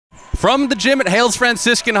From the gym at Hales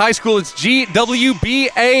Franciscan High School, it's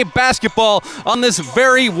GWBA basketball on this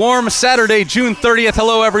very warm Saturday, June 30th.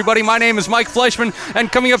 Hello, everybody. My name is Mike Fleischman,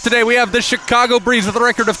 and coming up today, we have the Chicago Breeze with a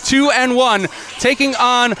record of 2-1, taking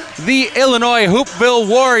on the Illinois Hoopville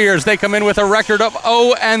Warriors. They come in with a record of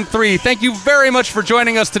 0-3. Thank you very much for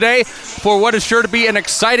joining us today for what is sure to be an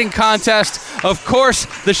exciting contest. Of course,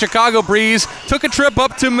 the Chicago Breeze took a trip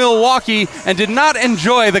up to Milwaukee and did not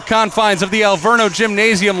enjoy the confines of the Alverno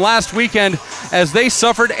Gymnasium last weekend as they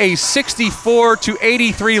suffered a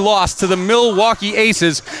 64-83 loss to the Milwaukee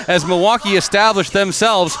Aces as Milwaukee established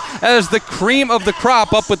themselves as the cream of the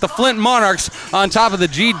crop up with the Flint Monarchs on top of the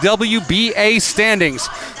GWBA standings.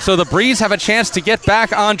 So the Breeze have a chance to get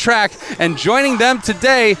back on track, and joining them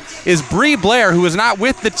today is Bree Blair, who was not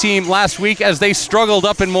with the team last week as they struggled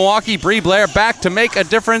up in Milwaukee. Bree Blair back to make a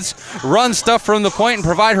difference, run stuff from the point, and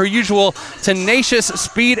provide her usual tenacious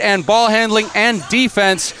speed and ball handling and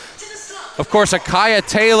defense. Of course, Akaya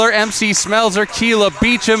Taylor, MC Smelzer, Keela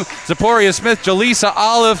Beecham, Zaporia Smith, Jaleesa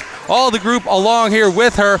Olive, all the group along here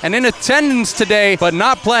with her. And in attendance today, but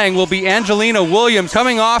not playing, will be Angelina Williams,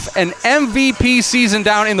 coming off an MVP season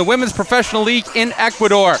down in the Women's Professional League in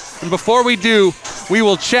Ecuador. And before we do, we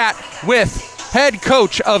will chat with head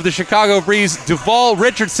coach of the Chicago Breeze, Duval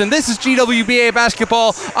Richardson. This is GWBA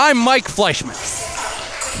basketball. I'm Mike Fleischman.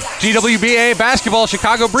 GWBA basketball,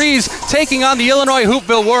 Chicago Breeze taking on the Illinois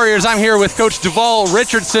Hoopville Warriors. I'm here with Coach Duval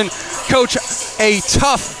Richardson. Coach, a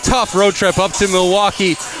tough road trip up to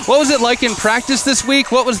Milwaukee. What was it like in practice this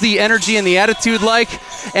week? What was the energy and the attitude like?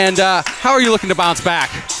 And how are you looking to bounce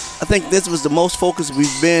back? I think this was the most focused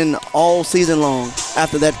we've been all season long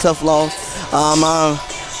after that tough loss. I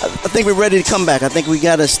think we're ready to come back. I think we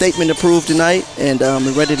got a statement to prove tonight, and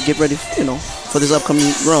we're ready to get ready, for this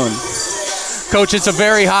upcoming run. Coach, it's a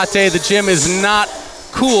very hot day. The gym is not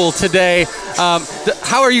cool today.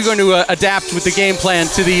 How are you going to adapt with the game plan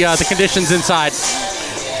to the conditions inside?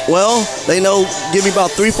 Well, they know, give me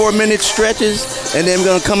about 3-4 minute stretches, and then we're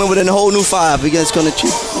going to come in with a whole new 5. We're just going to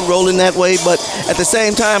keep rolling that way, but at the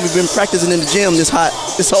same time, we've been practicing in the gym this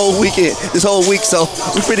whole week, so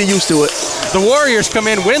we're pretty used to it. The Warriors come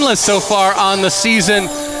in winless so far on the season.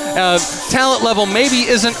 Talent level maybe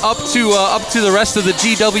isn't up to the rest of the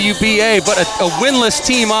GWBA, but a winless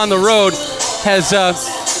team on the road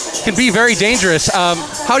can be very dangerous.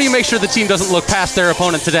 How do you make sure the team doesn't look past their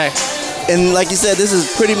opponent today? And like you said, this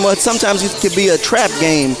is pretty much, sometimes it could be a trap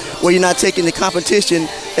game where you're not taking the competition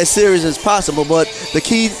as serious as possible, but the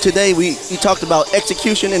key today, we talked about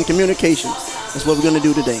execution and communication. That's what we're going to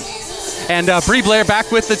do today. And Bree Blair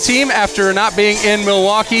back with the team after not being in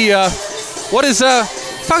Milwaukee.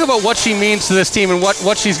 Talk about what she means to this team and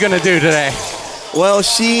what she's going to do today. Well,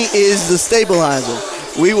 she is the stabilizer.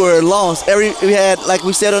 We were lost. We had, like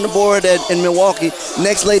we said on the board in Milwaukee,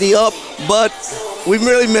 next lady up, but we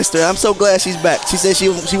really missed her. I'm so glad she's back. She said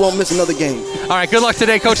she won't miss another game. All right, good luck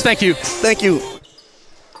today, Coach. Thank you. Thank you.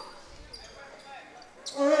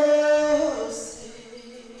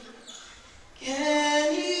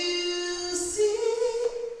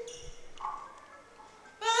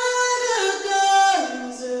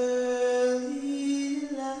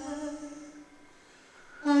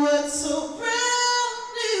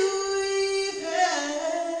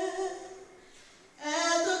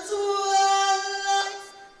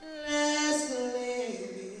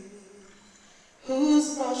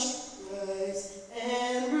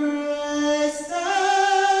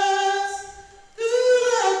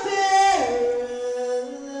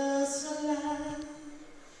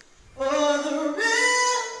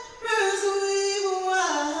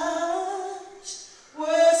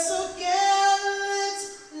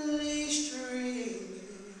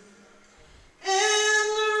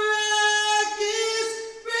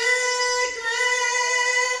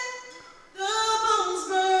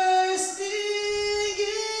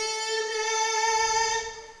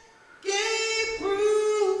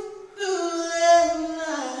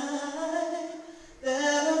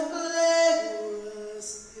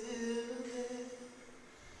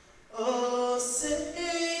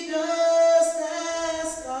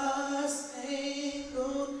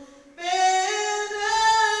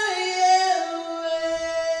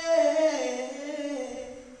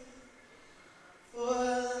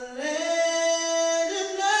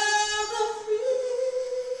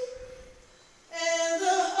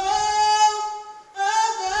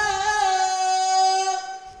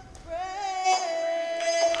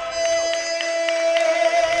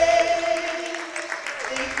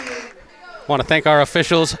 I want to thank our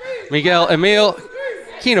officials, Miguel Emil,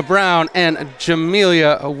 Keena Brown, and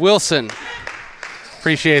Jamelia Wilson.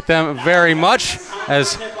 Appreciate them very much.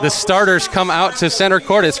 as the starters come out to center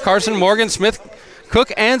court. It's Carson, Morgan, Smith,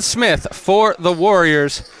 Cook, and Smith for the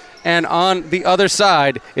Warriors. And on the other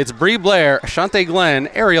side, it's Bree Blair, Shante Glenn,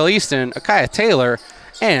 Ariel Easton, Akaya Taylor,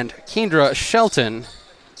 and Kendra Shelton.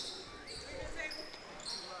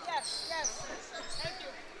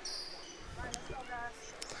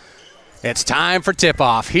 It's time for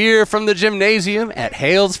tip-off here from the gymnasium at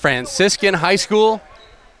Hales Franciscan High School.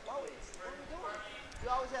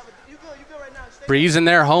 Breeze in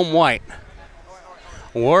their home white.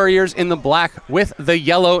 Warriors in the black with the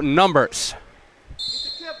yellow numbers.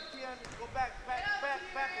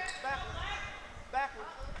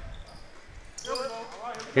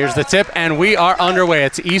 Here's the tip, and we are underway.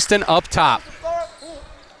 It's Easton up top.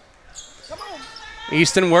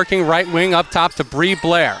 Easton working right wing up top to Bree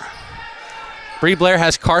Blair. Bree Blair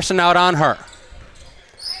has Carson out on her.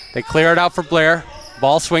 They clear it out for Blair.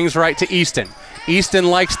 Ball swings right to Easton. Easton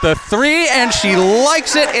likes the three, and she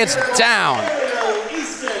likes it. It's down.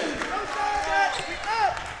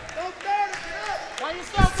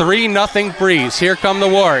 3-0 Breeze. Here come the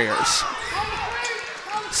Warriors.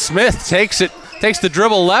 Smith takes the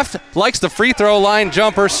dribble left, likes the free throw line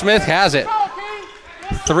jumper. Smith has it.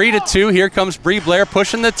 3-2. Here comes Bree Blair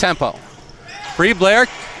pushing the tempo. Bree Blair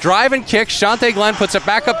drive and kick. Shante Glenn puts it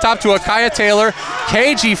back up top to Akaya Taylor.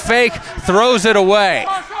 Cagey fake, throws it away.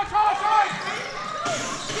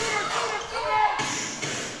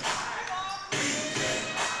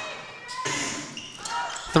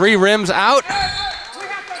 Three rims out.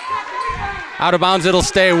 Out of bounds, it'll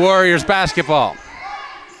stay Warriors basketball.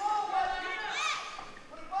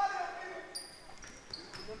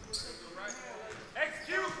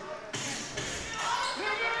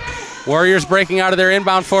 Warriors breaking out of their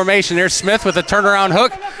inbound formation. Here's Smith with a turnaround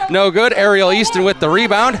hook. No good. Ariel Easton with the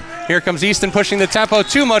rebound. Here comes Easton pushing the tempo.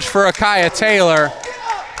 Too much for Akaya Taylor.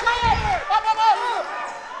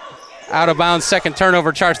 Out of bounds, second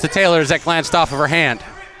turnover charge to Taylor as that glanced off of her hand.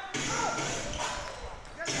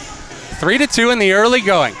 3-2 in the early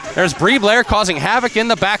going. There's Bree Blair causing havoc in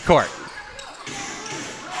the backcourt.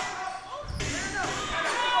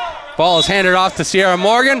 Ball is handed off to Sierra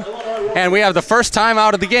Morgan, and we have the first time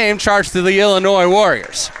out of the game charged to the Illinois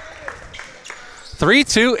Warriors.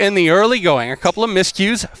 3-2 in the early going. A couple of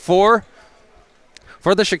miscues for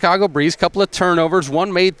the Chicago Breeze. Couple of turnovers,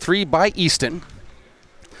 one made three by Easton.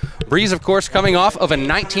 Breeze, of course, coming off of a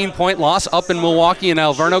 19-point loss up in Milwaukee and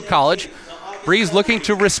Alverno College. Breeze looking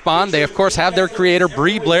to respond. They, of course, have their creator,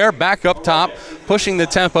 Bree Blair, back up top, pushing the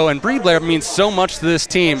tempo. And Bree Blair means so much to this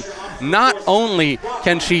team. Not only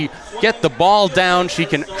can she get the ball down, she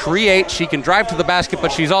can create, she can drive to the basket,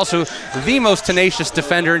 but she's also the most tenacious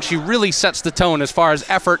defender, and she really sets the tone as far as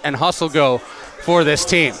effort and hustle go for this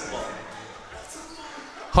team.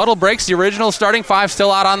 Huddle breaks. The original starting five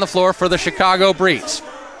still out on the floor for the Chicago Breeze.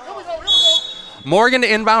 Morgan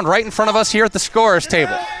to inbound right in front of us here at the scorer's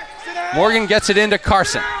table. Morgan gets it into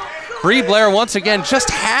Carson. Bree Blair once again just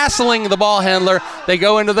hassling the ball handler. They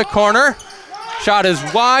go into the corner. Shot is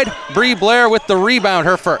wide. Bree Blair with the rebound,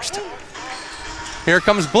 her first. Here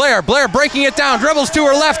comes Blair. Blair breaking it down. Dribbles to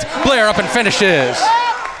her left. Blair up and finishes.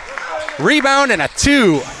 Rebound and a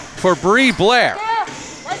two for Bree Blair.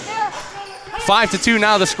 5-2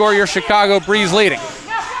 now the score. Your Chicago Breeze leading.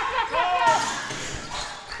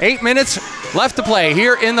 8 minutes left to play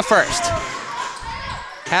here in the first.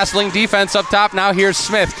 Hassling defense up top. Now here's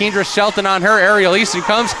Smith. Kendra Shelton on her. Ariel Easton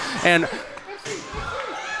comes, and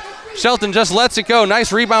Shelton just lets it go.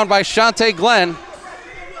 Nice rebound by Shante Glenn.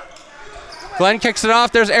 Glenn kicks it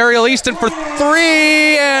off. There's Ariel Easton for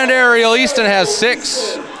three, and Ariel Easton has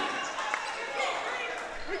 6.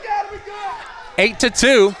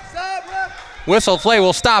 8-2. Whistle play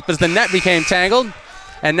will stop as the net became tangled.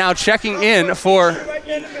 And now checking in for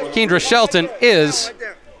Kendra Shelton is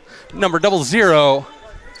number 00,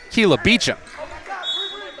 Keela Beecham.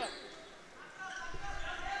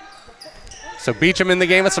 So Beecham in the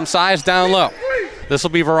game with some size down low. This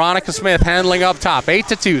will be Veronica Smith handling up top.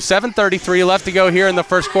 8-2, 7:33 left to go here in the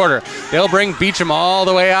first quarter. They'll bring Beecham all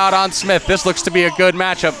the way out on Smith. This looks to be a good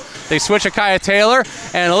matchup. They switch Akaya Taylor,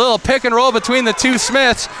 and a little pick and roll between the two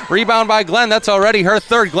Smiths. Rebound by Glenn. That's already her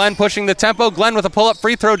third. Glenn pushing the tempo. Glenn with a pull-up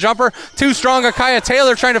free throw jumper. Too strong. Akaya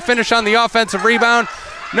Taylor trying to finish on the offensive rebound.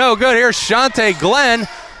 No good. Here's Shante Glenn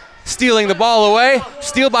stealing the ball away.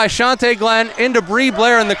 Steal by Shante Glenn into Bree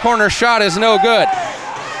Blair in the corner. Shot is no good.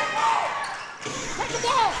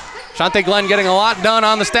 Shante Glenn getting a lot done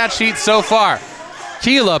on the stat sheet so far.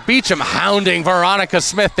 Keela Beecham hounding Veronica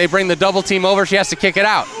Smith. They bring the double team over. She has to kick it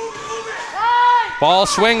out. Ball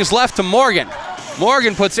swings left to Morgan.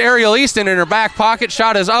 Morgan puts Ariel Easton in her back pocket.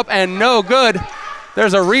 Shot is up and no good.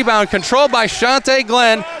 There's a rebound controlled by Shantae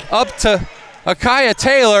Glenn up to Akaya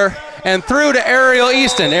Taylor and through to Ariel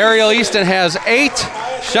Easton. Ariel Easton has 8.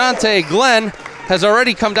 Shantae Glenn has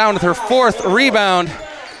already come down with her 4th rebound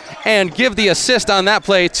and give the assist on that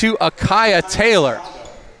play to Akaya Taylor.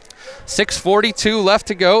 6:42 left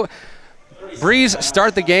to go. Breeze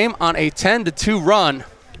start the game on a 10-2 run.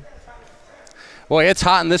 Boy, it's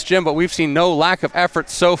hot in this gym, but we've seen no lack of effort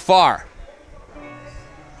so far.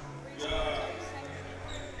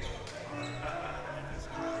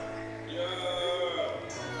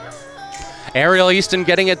 Ariel Easton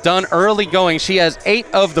getting it done early going. She has 8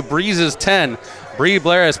 of the Breeze's 10. Bree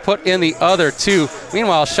Blair has put in the other 2.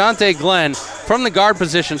 Meanwhile, Shantae Glenn from the guard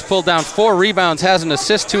positions pulled down 4 rebounds, has an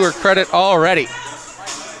assist to her credit already.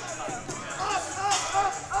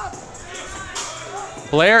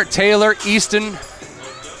 Blair, Taylor, Easton,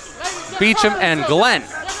 Beecham, and Glenn.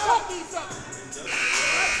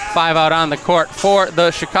 5 out on the court for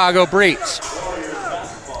the Chicago Breeze.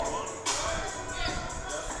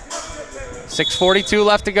 6:42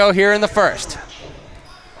 left to go here in the first.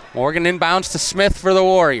 Morgan inbounds to Smith for the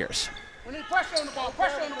Warriors. We need pressure on the ball,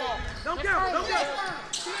 pressure on the ball. Don't go.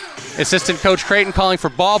 Assistant Coach Creighton calling for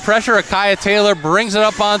ball pressure. Akaya Taylor brings it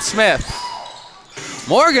up on Smith.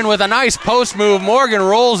 Morgan with a nice post move. Morgan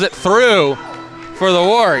rolls it through for the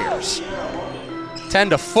Warriors.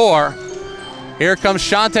 10-4. Here comes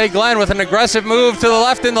Shantae Glenn with an aggressive move to the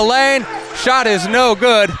left in the lane. Shot is no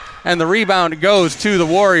good, and the rebound goes to the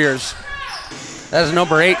Warriors. That is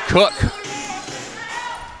number 8, Cook.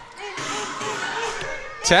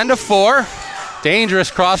 10-4.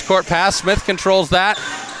 Dangerous cross-court pass. Smith controls that.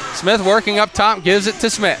 Smith working up top, gives it to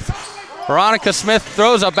Smith. Veronica Smith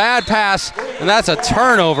throws a bad pass, and that's a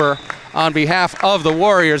turnover on behalf of the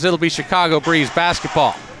Warriors. It'll be Chicago Breeze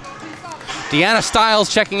basketball. Deanna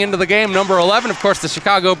Stiles checking into the game, number 11. Of course, the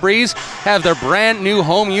Chicago Breeze have their brand new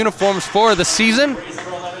home uniforms for the season.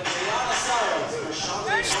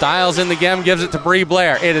 Stiles in the game, gives it to Bree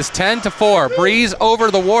Blair. It is 10-4. Breeze over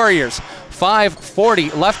the Warriors.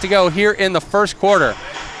 5:40 left to go here in the first quarter.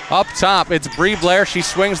 Up top, it's Bree Blair. She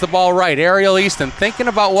swings the ball right. Ariel Easton thinking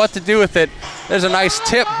about what to do with it. There's a nice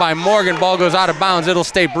tip by Morgan. Ball goes out of bounds. It'll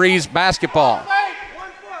stay Breeze basketball.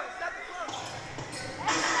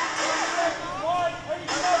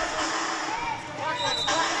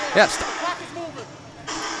 Yes.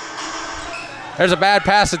 There's a bad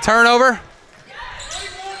pass, a turnover.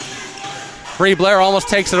 Bree Blair almost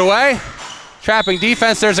takes it away. Trapping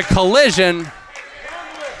defense, there's a collision.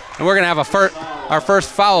 And we're going to have our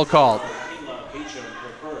first foul called.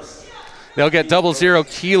 They'll get 0-0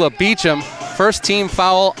 Keela Beecham. First team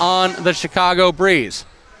foul on the Chicago Breeze.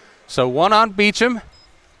 So 1 on Beecham.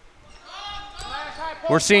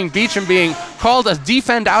 We're seeing Beecham being called a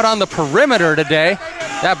defend out on the perimeter today.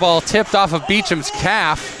 That ball tipped off of Beecham's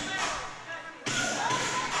calf.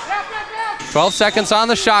 12 seconds on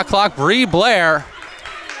the shot clock. Bree Blair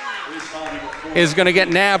is going to get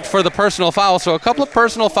nabbed for the personal foul. So a couple of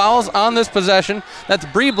personal fouls on this possession. That's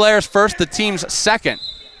Bree Blair's first, the team's second.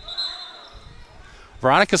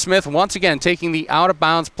 Veronica Smith once again taking the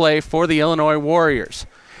out-of-bounds play for the Illinois Warriors.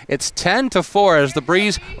 It's 10-4 as the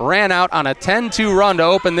Breeze ran out on a 10-2 run to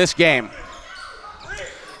open this game.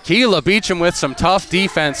 Keela Beecham with some tough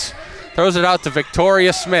defense. Throws it out to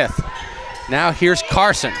Victoria Smith. Now here's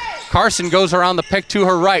Carson. Carson goes around the pick to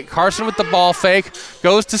her right. Carson with the ball fake,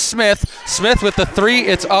 goes to Smith. Smith with the 3,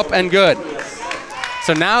 it's up and good.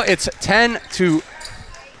 So now it's 10-7.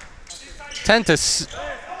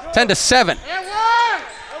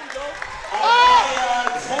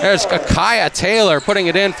 There's Akaya Taylor putting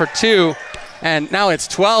it in for 2, and now it's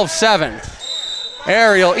 12-7.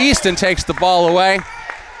 Ariel Easton takes the ball away,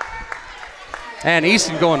 and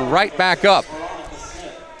Easton going right back up.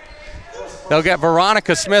 They'll get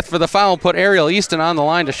Veronica Smith for the foul and put Ariel Easton on the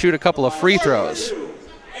line to shoot a couple of free throws.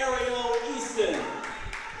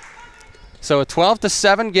 So a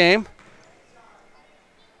 12-7 game.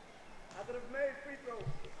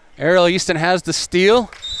 Ariel Easton has the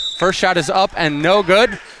steal. First shot is up and no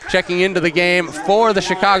good. Checking into the game for the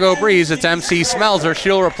Chicago Breeze, it's MC Smelzer.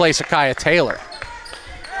 She'll replace Akaya Taylor.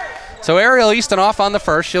 So Ariel Easton off on the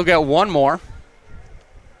first. She'll get 1 more.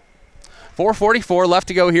 4:44 left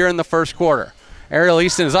to go here in the first quarter. Ariel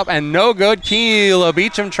Easton is up and no good. Keela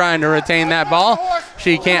Beecham trying to retain that ball.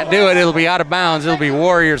 She can't do it. It'll be out of bounds. It'll be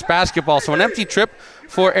Warriors basketball. So an empty trip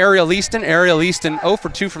for Ariel Easton. Ariel Easton 0 for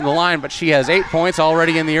 2 from the line, but she has 8 points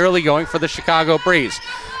already in the early going for the Chicago Breeze.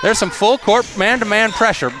 There's some full court man-to-man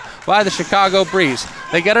pressure by the Chicago Breeze.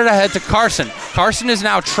 They get it ahead to Carson. Carson is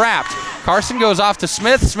now trapped. Carson goes off to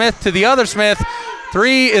Smith. Smith to the other Smith.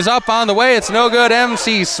 Three is up on the way. It's no good.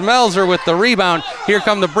 MC Smelzer with the rebound. Here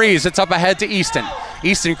come the Breeze. It's up ahead to Easton.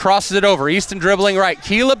 Easton crosses it over. Easton dribbling right.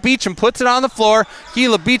 Keela Beecham puts it on the floor.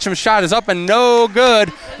 Keela Beecham's shot is up and no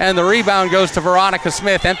good. And the rebound goes to Veronica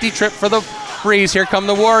Smith. Empty trip for the Breeze. Here come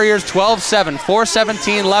the Warriors. 12-7.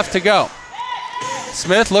 4:17 left to go.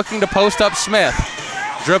 Smith looking to post up Smith.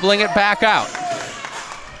 Dribbling it back out.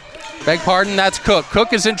 Beg pardon, that's Cook.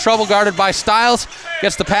 Cook is in trouble, guarded by Stiles.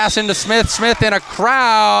 Gets the pass into Smith. Smith in a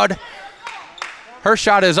crowd. Her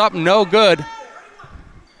shot is up, no good.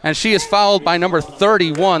 And she is fouled by number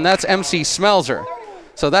 31. That's MC Smelzer.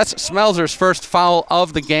 So that's Smelzer's first foul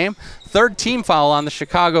of the game. Third team foul on the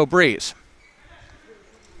Chicago Breeze.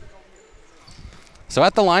 So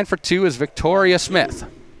at the line for two is Victoria Smith.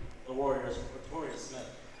 The Warriors, Victoria Smith.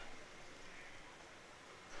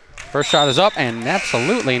 First shot is up, and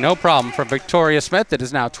absolutely no problem for Victoria Smith. It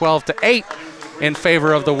is now 12-8 in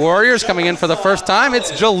favor of the Warriors. Coming in for the first time,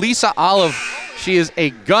 it's Jaleesa Olive. She is a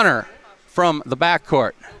gunner from the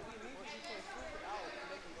backcourt.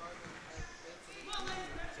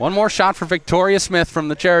 One more shot for Victoria Smith from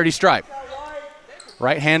the charity stripe.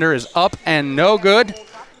 Right-hander is up and no good.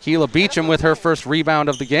 Keela Beecham with her first rebound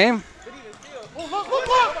of the game.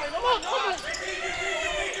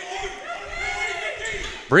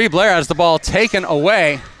 Bree Blair has the ball taken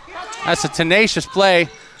away. That's a tenacious play.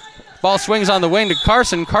 Ball swings on the wing to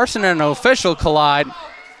Carson. Carson and an official collide.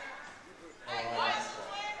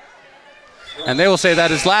 And they will say that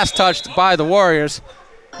is last touched by the Warriors.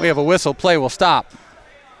 We have a whistle. Play will stop.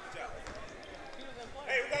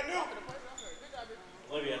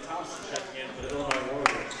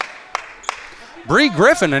 Bree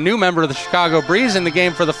Griffin, a new member of the Chicago Breeze, in the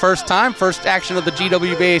game for the first time. First action of the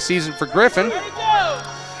GWBA season for Griffin.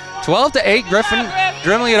 12-8, Griffin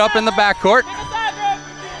dribbling it up in the backcourt.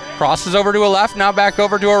 Crosses over to her left, now back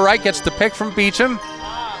over to her right, gets the pick from Beecham.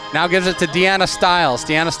 Now gives it to Deanna Stiles.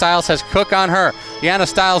 Deanna Stiles has Cook on her. Deanna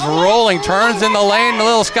Stiles rolling, turns in the lane, the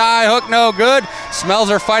little sky hook, no good.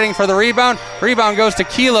 Smelzer fighting for the rebound. Rebound goes to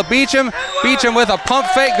Keela Beecham. Beecham with a pump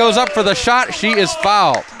fake, goes up for the shot. She is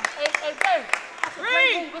fouled.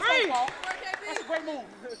 That's a great move.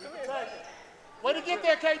 Way to get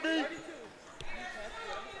there, KB.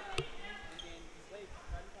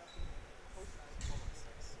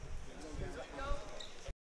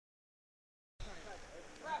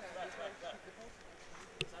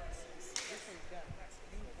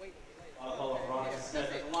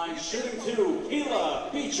 Shooting two, Keela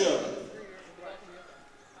Beecham.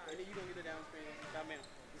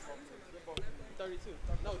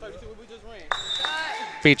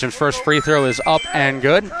 Beecham's first free throw is up and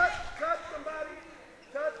good. Talk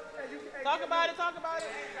about it, talk about it.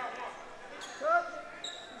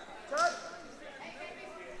 Touch.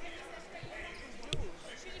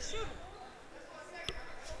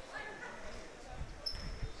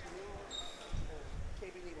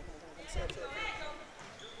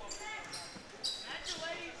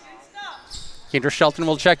 Kendra Shelton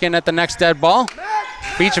will check in at the next dead ball.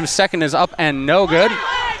 Beecham's second is up and no good.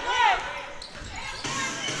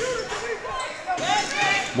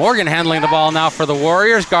 Morgan handling the ball now for the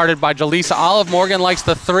Warriors, guarded by Jaleesa Olive. Morgan likes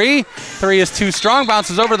the three. Three is too strong,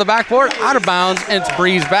 bounces over the backboard, out of bounds. It's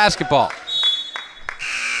Breeze basketball.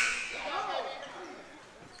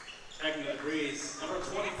 Checking the Breeze, number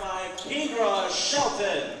 25, Kendra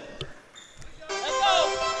Shelton.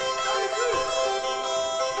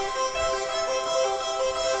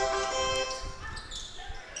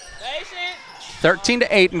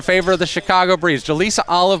 13-8 in favor of the Chicago Breeze. Jaleesa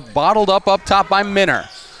Olive bottled up top by Minner.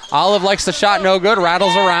 Olive likes the shot, no good,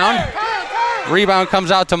 rattles around. Rebound comes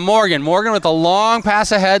out to Morgan. Morgan with a long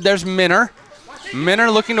pass ahead. There's Minner. Minner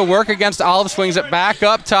looking to work against Olive, swings it back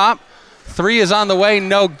up top. Three is on the way,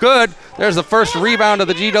 no good. There's the first rebound of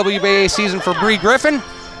the GWBA season for Bree Griffin.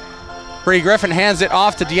 Bree Griffin hands it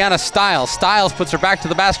off to Deanna Stiles. Stiles puts her back to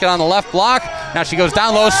the basket on the left block. Now she goes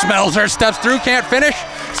down low, Smelzer steps through, can't finish.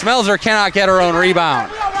 Smelzer cannot get her own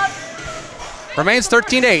rebound. Remains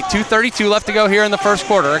 13-8, 2:32 left to go here in the first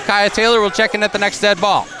quarter. Akaya Taylor will check in at the next dead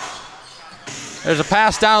ball. There's a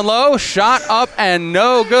pass down low, shot up and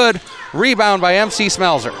no good. Rebound by MC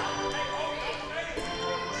Smelzer.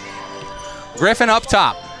 Griffin up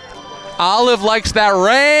top. Olive likes that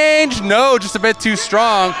range. No, just a bit too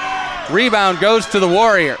strong. Rebound goes to the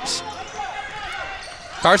Warriors.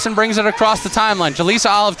 Carson brings it across the timeline. Jaleesa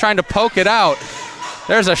Olive trying to poke it out.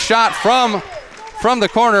 There's a shot from the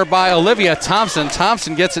corner by Olivia Thompson.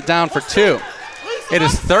 Thompson gets it down for two. It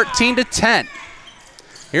is 13-10.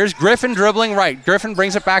 Here's Griffin dribbling right. Griffin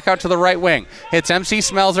brings it back out to the right wing. Hits MC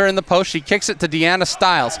Smelzer in the post. She kicks it to Deanna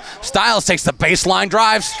Stiles. Stiles takes the baseline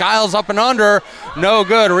drive. Stiles up and under. No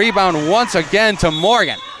good. Rebound once again to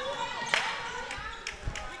Morgan.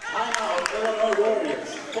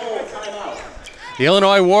 The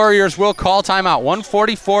Illinois Warriors will call timeout.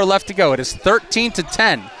 1:44 left to go. It is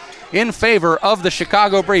 13-10 in favor of the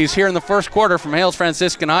Chicago Breeze here in the first quarter from Hales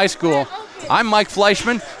Franciscan High School. I'm Mike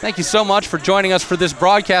Fleischman. Thank you so much for joining us for this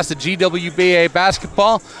broadcast of GWBA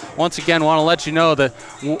basketball. Once again, want to let you know that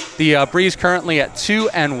the Breeze currently at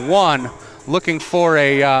 2-1, looking for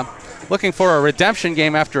a redemption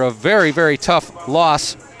game after a very, very tough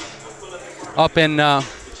loss up in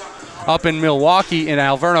Milwaukee in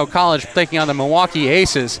Alverno College, taking on the Milwaukee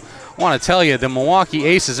Aces. I want to tell you, the Milwaukee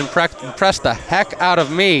Aces impressed the heck out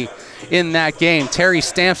of me in that game. Terry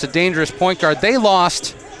Stamps, a dangerous point guard. They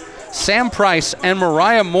lost Sam Price and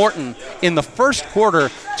Mariah Morton in the first quarter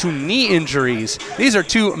to knee injuries. These are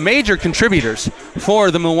two major contributors for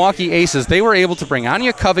the Milwaukee Aces. They were able to bring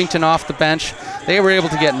Anya Covington off the bench. They were able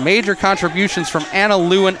to get major contributions from Anna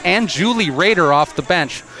Lewin and Julie Rader off the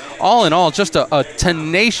bench. All in all, just a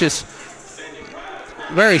tenacious,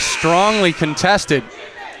 very strongly contested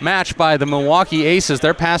match by the Milwaukee Aces.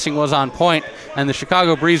 Their passing was on point, and the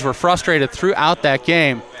Chicago Breeze were frustrated throughout that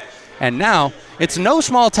game. And now, it's no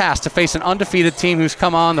small task to face an undefeated team who's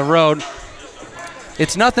come on the road.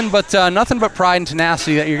 It's nothing but pride and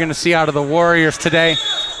tenacity that you're going to see out of the Warriors today.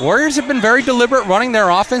 Warriors have been very deliberate running their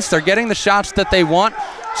offense. They're getting the shots that they want.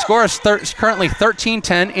 Score is currently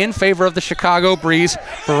 13-10 in favor of the Chicago Breeze.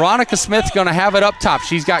 Veronica Smith's going to have it up top.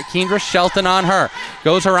 She's got Kendra Shelton on her.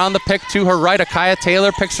 Goes around the pick to her right. Akaya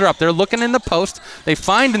Taylor picks her up. They're looking in the post. They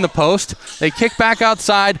find in the post. They kick back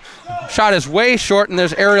outside. Shot is way short, and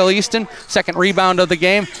there's Ariel Easton. Second rebound of the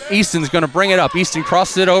game. Easton's going to bring it up. Easton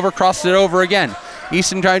crosses it over again.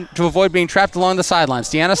 Easton trying to avoid being trapped along the sidelines.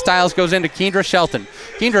 Deanna Stiles goes into Kendra Shelton.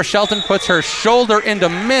 Kendra Shelton puts her shoulder into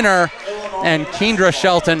Minner, and Kendra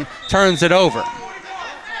Shelton turns it over.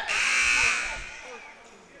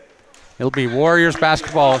 It'll be Warriors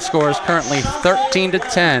basketball. Score is currently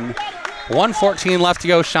 13-10. 1:14 left to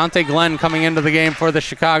go. Shante Glenn coming into the game for the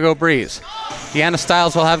Chicago Breeze. Deanna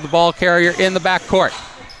Stiles will have the ball carrier in the backcourt.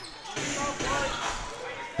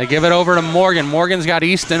 They give it over to Morgan. Morgan's got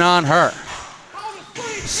Easton on her.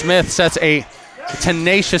 Smith sets a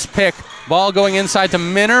tenacious pick. Ball going inside to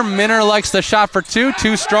Minner. Minner likes the shot for two.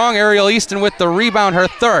 Too strong. Ariel Easton with the rebound, her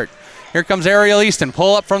third. Here comes Ariel Easton.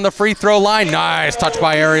 Pull up from the free throw line. Nice touch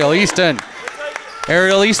by Ariel Easton.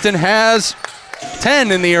 Ariel Easton has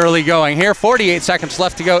 10 in the early going here. 48 seconds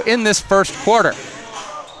left to go in this first quarter.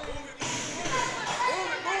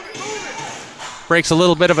 Breaks a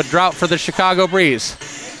little bit of a drought for the Chicago Breeze.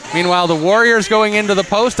 Meanwhile, the Warriors going into the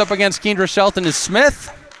post up against Kendra Shelton is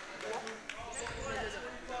Smith.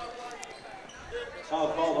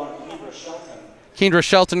 Kendra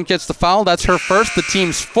Shelton gets the foul. That's her first, the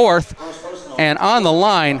team's fourth. And on the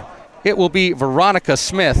line, it will be Veronica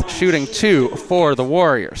Smith shooting 2 for the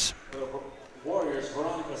Warriors.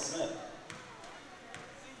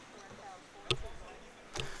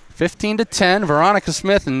 15-10, Veronica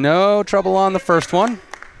Smith, no trouble on the first one.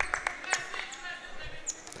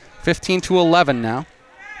 15-11 now.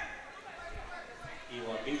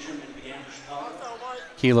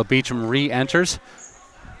 Keela Beecham re-enters.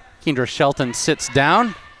 Kendra Shelton sits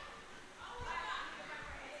down.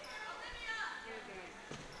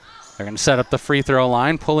 They're going to set up the free throw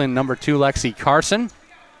line, pull in number 2, Lexi Carson.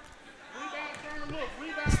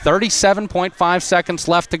 37.5 seconds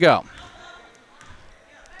left to go.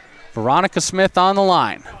 Veronica Smith on the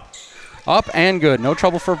line. Up and good. No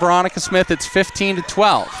trouble for Veronica Smith. It's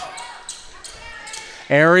 15-12.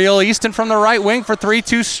 Ariel Easton from the right wing for 3,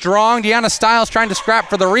 too strong. Deanna Stiles trying to scrap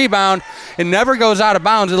for the rebound. It never goes out of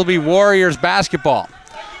bounds. It'll be Warriors basketball.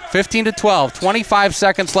 15-12, 25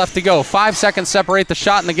 seconds left to go. 5 seconds separate the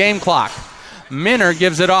shot in the game clock. Minner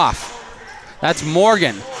gives it off. That's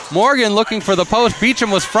Morgan. Morgan looking for the post.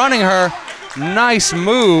 Beecham was fronting her. Nice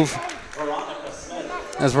move.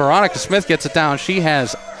 As Veronica Smith gets it down, she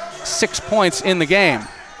has 6 points in the game.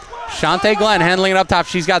 Shante Glenn handling it up top.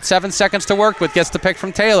 She's got 7 seconds to work with. Gets the pick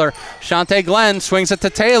from Taylor. Shante Glenn swings it to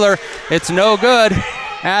Taylor. It's no good.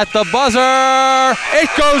 At the buzzer, it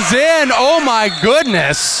goes in. Oh my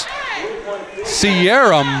goodness.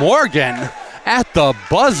 Sierra Morgan at the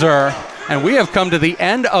buzzer. And we have come to the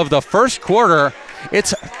end of the first quarter.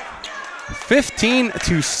 It's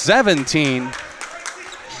 15-17.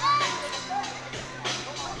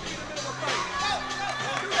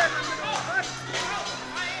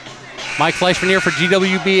 Mike Fleischman here for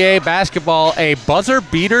GWBA basketball. A buzzer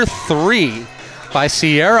beater 3 by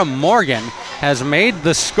Sierra Morgan has made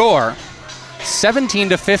the score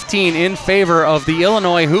 17-15 in favor of the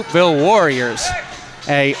Illinois Hoopville Warriors.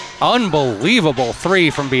 A unbelievable three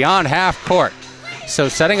from beyond half court. So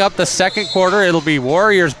setting up the second quarter, it'll be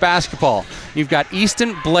Warriors basketball. You've got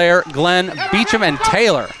Easton, Blair, Glenn, Beecham, and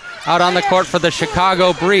Taylor out on the court for the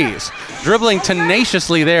Chicago Breeze. Dribbling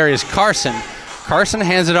tenaciously there is Carson. Carson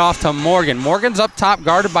hands it off to Morgan. Morgan's up top,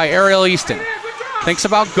 guarded by Ariel Easton. Thinks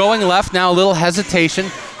about going left, now a little hesitation.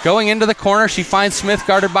 Going into the corner, she finds Smith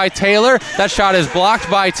guarded by Taylor. That shot is blocked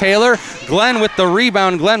by Taylor. Glenn with the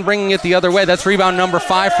rebound. Glenn bringing it the other way. That's rebound number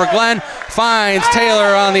 5 for Glenn. Finds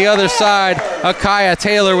Taylor on the other side. Akaya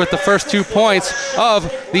Taylor with the first 2 points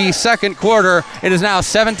of the second quarter. It is now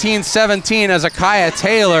 17-17 as Akaya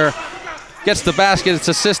Taylor gets the basket. It's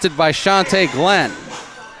assisted by Shantae Glenn.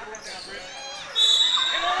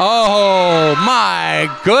 Oh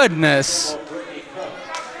my goodness.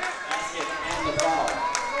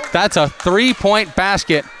 That's a 3-point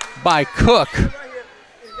basket by Cook.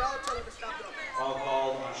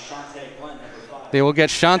 They will get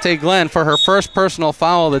Shantae Glenn for her first personal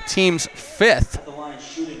foul, the team's 5th.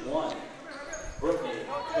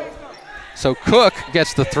 So Cook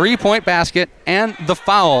gets the 3-point basket and the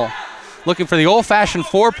foul. Looking for the old-fashioned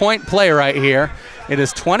 4-point play right here. It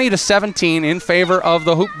is 20-17 in favor of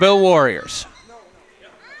the Hoopville Warriors.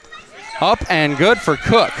 Up and good for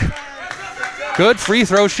Cook. Good free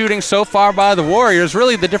throw shooting so far by the Warriors.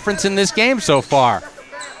 Really the difference in this game so far.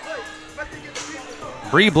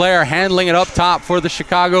 Bree Blair handling it up top for the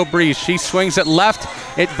Chicago Breeze. She swings it left.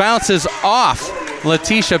 It bounces off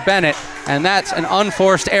Letitia Bennett, and that's an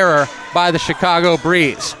unforced error by the Chicago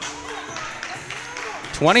Breeze.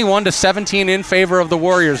 21-17 in favor of the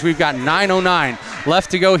Warriors. We've got 9:09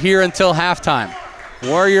 left to go here until halftime.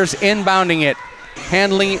 Warriors inbounding it.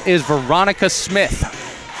 Handling is Veronica Smith.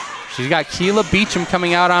 She's got Keela Beecham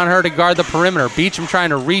coming out on her to guard the perimeter. Beecham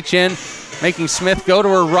trying to reach in, making Smith go to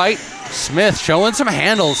her right. Smith showing some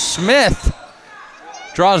handles. Smith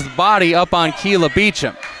draws the body up on Keela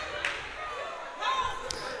Beecham.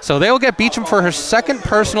 So they will get Beecham for her second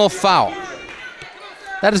personal foul.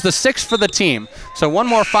 That is the 6th for the team. So one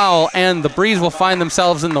more foul and the Breeze will find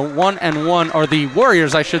themselves in the 1-and-1, or the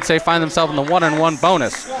Warriors, I should say, find themselves in the 1-and-1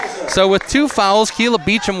 bonus. So with 2 fouls, Keela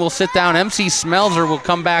Beecham will sit down. MC Smelzer will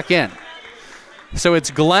come back in. So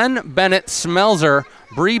it's Glenn, Bennett, Smelzer,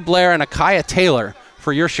 Bree Blair, and Akaya Taylor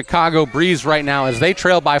for your Chicago Breeze right now as they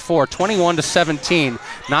trail by 4, 21-17.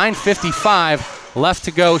 9:55 left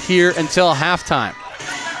to go here until halftime.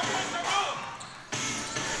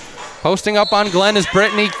 Posting up on Glenn is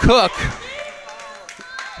Brittany Cook.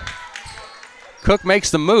 Cook makes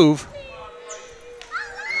the move.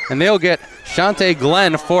 And they'll get Shantae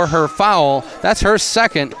Glenn for her foul. That's her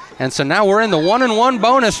second. And so now we're in the 1-and-1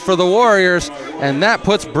 bonus for the Warriors. And that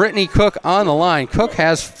puts Brittany Cook on the line. Cook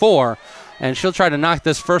has 4. And she'll try to knock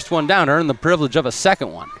this first one down, earn the privilege of a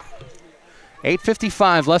second one.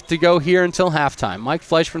 8:55 left to go here until halftime. Mike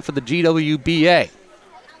Fleischman for the GWBA.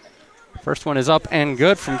 First one is up and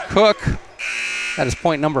good from Cook. That is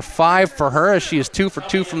point number 5 for her as she is 2 for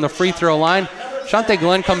 2 from the free throw line. Shantae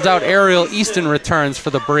Glenn comes out. Ariel Easton returns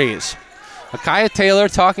for the Breeze. Akaya Taylor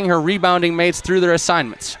talking her rebounding mates through their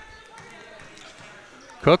assignments.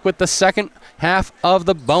 Cook with the second half of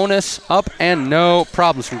the bonus, up and no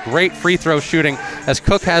problems. Some great free throw shooting as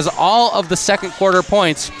Cook has all of the second quarter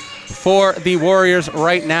points for the Warriors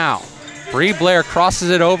right now. Bree Blair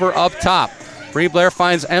crosses it over up top. Bree Blair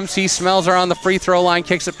finds MC Smelzer on the free throw line,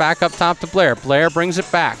 kicks it back up top to Blair. Blair brings it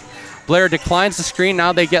back. Blair declines the screen.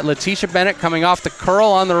 Now they get Letitia Bennett coming off the curl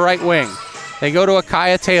on the right wing. They go to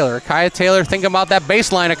Akaya Taylor. Akaya Taylor thinking about that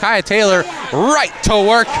baseline. Akaya Taylor right to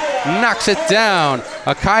work, knocks it down.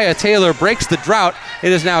 Akaya Taylor breaks the drought.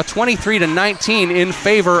 It is now 23-19 in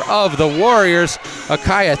favor of the Warriors.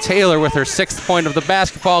 Akaya Taylor with her 6th point of the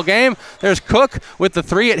basketball game. There's Cook with the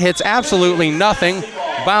 3. It hits absolutely nothing.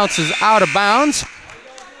 Bounces out of bounds.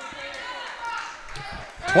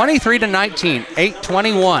 23-19,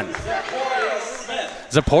 8:21.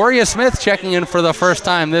 Zaporia Smith checking in for the first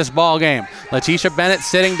time this ball game. Letitia Bennett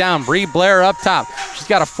sitting down. Bree Blair up top. She's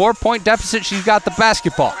got a 4-point deficit. She's got the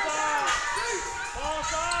basketball.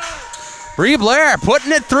 Bree Blair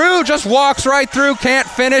putting it through. Just walks right through. Can't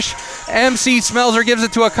finish. MC Smelzer gives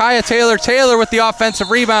it to Akaya Taylor. Taylor with the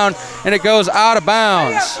offensive rebound, and it goes out of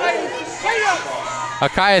bounds.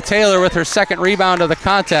 Akaya Taylor with her 2nd rebound of the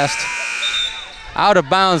contest. Out of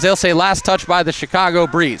bounds. They'll say last touch by the Chicago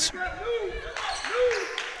Breeze.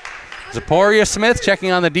 Zaporia Smith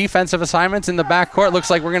checking on the defensive assignments in the backcourt. Looks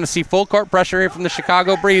like we're going to see full court pressure here from the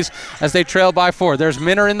Chicago Breeze as they trail by 4. There's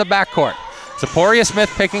Minner in the backcourt. Zaporia Smith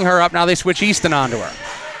picking her up. Now they switch Easton onto her.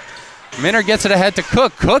 Minner gets it ahead to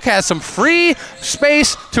Cook. Cook has some free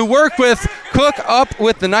space to work with. Cook up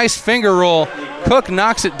with the nice finger roll. Cook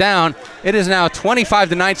knocks it down. It is now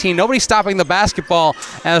 25-19. Nobody stopping the basketball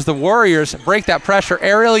as the Warriors break that pressure.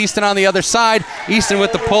 Ariel Easton on the other side. Easton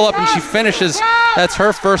with the pull-up, and she finishes. That's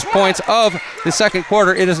her first points of the second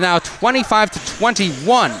quarter. It is now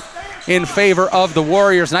 25-21 in favor of the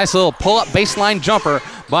Warriors. Nice little pull-up baseline jumper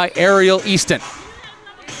by Ariel Easton.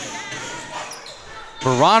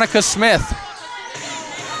 Veronica Smith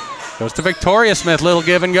goes to Victoria Smith. Little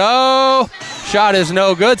give and go. Shot is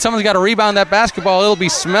no good. Someone's got to rebound that basketball. It'll be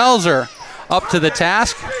Smelzer up to the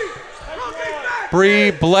task. Bree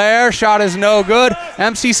Blair. Shot is no good.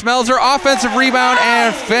 MC Smelzer. Offensive rebound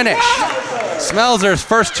and finish. Smelzer's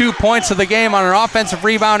first 2 points of the game on an offensive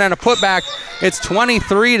rebound and a putback. It's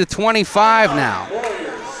 23-25 now.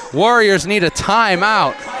 Warriors need a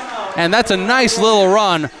timeout. And that's a nice little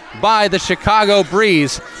run by the Chicago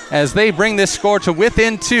Breeze as they bring this score to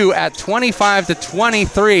within 2 at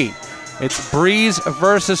 25-23. It's Breeze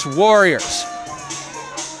versus Warriors.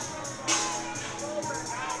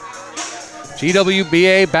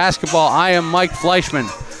 GWBA basketball. I am Mike Fleischman.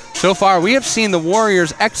 So far, we have seen the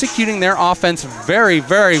Warriors executing their offense very,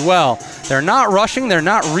 very well. They're not rushing. They're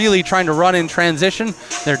not really trying to run in transition.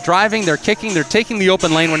 They're driving. They're kicking. They're taking the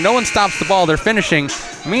open lane. When no one stops the ball, they're finishing.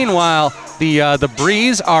 Meanwhile, the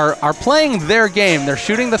Breeze are playing their game. They're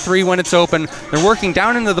shooting the three when it's open. They're working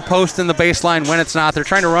down into the post in the baseline when it's not. They're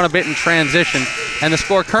trying to run a bit in transition. And the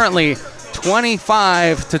score currently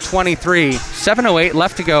 25-23. 7:08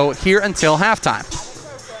 left to go here until halftime.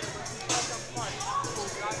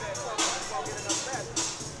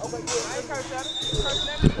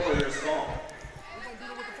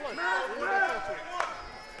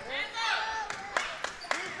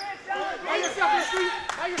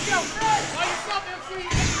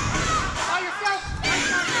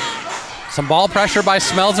 Some ball pressure by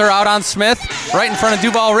Smelzer out on Smith, right in front of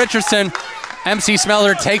Duval Richardson. MC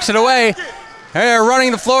Smelzer takes it away. Here,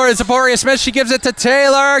 running the floor is Zaporia Smith. She gives it to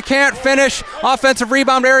Taylor. Can't finish. Offensive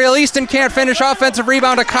rebound. Ariel Easton can't finish. Offensive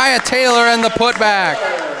rebound to Kaya Taylor and the putback.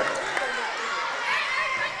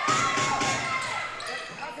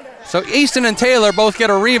 So Easton and Taylor both get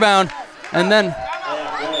a rebound, and then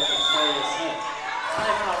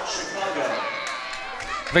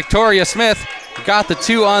Victoria Smith got the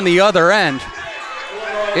two on the other end.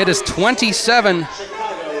 It is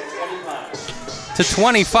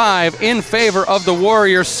 27-25 in favor of the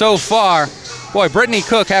Warriors so far. Boy, Brittany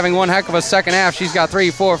Cook having one heck of a second half. She's got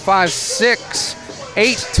 8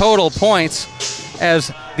 total points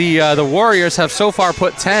as the Warriors have so far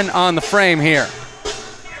put 10 on the frame here.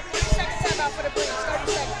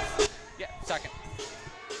 Yeah, second.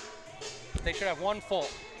 They should have one full.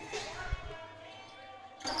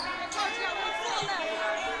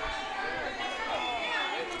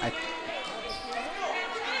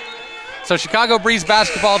 So Chicago Breeze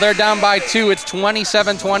basketball, they're down by 2. It's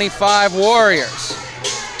 27-25 Warriors.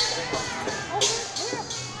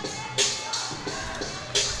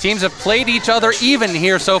 Teams have played each other even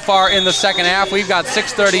here so far in the second half. We've got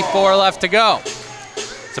 6:34 left to go.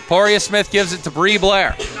 Zaporia Smith gives it to Bree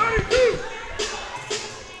Blair.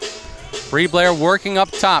 Bree Blair working up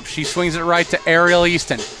top. She swings it right to Ariel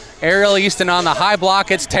Easton. Ariel Easton on the high block.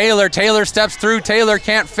 It's Taylor. Taylor steps through. Taylor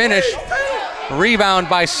can't finish. Rebound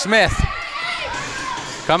by Smith.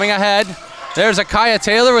 Coming ahead, there's Akaya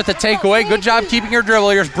Taylor with the takeaway. Good job keeping her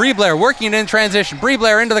dribble. Here's Bree Blair working in transition. Bree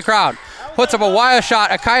Blair into the crowd. Puts up a wild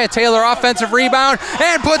shot. Akaya Taylor offensive rebound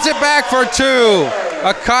and puts it back for 2.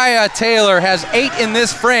 Akaya Taylor has 8 in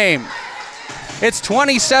this frame. It's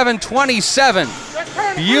 27-27.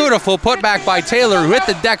 Beautiful putback by Taylor, who hit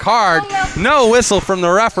the deck hard. No whistle from the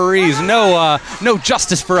referees. No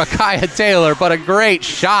justice for Akaya Taylor, but a great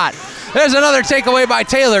shot. There's another takeaway by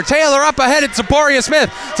Taylor. Taylor up ahead at Zaporia Smith.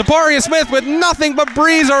 Zaporia Smith with nothing but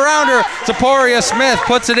Breeze around her. Zaporia Smith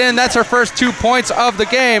puts it in. That's her first 2 points of the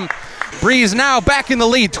game. Breeze now back in the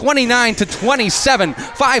lead, 29-27.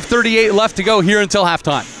 5:38 left to go here until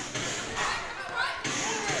halftime.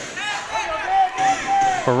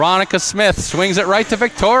 Veronica Smith swings it right to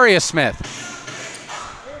Victoria Smith.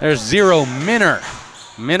 There's 0 Minner.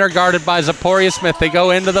 Minner guarded by Zaporia Smith. They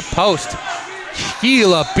go into the post.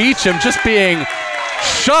 Keela Beecham just being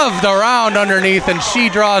shoved around underneath, and she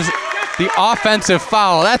draws the offensive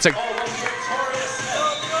foul.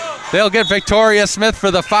 They'll get Victoria Smith for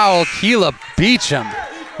the foul. Keela Beecham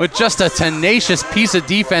with just a tenacious piece of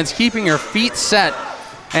defense, keeping her feet set,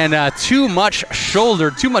 and too much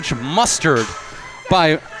shouldered, too much mustered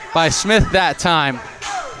by Smith that time.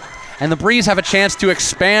 And the Breeze have a chance to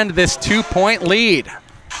expand this 2-point lead.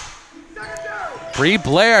 Bree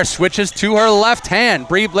Blair switches to her left hand.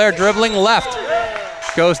 Bree Blair dribbling left.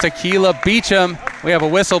 Goes to Keela Beecham. We have a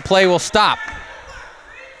whistle, play will stop.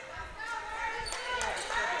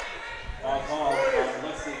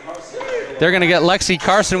 They're going to get Lexi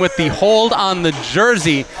Carson with the hold on the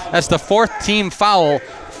jersey. That's the 4th team foul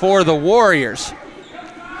for the Warriors.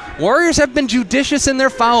 Warriors have been judicious in their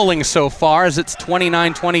fouling so far as it's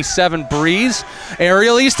 29-27 Breeze.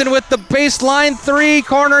 Ariel Easton with the baseline 3,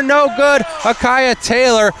 corner no good. Akaya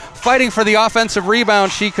Taylor fighting for the offensive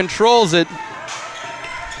rebound. She controls it.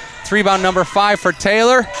 It's rebound number 5 for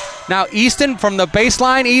Taylor. Now Easton from the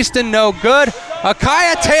baseline. Easton no good.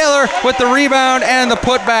 Akaya Taylor with the rebound and the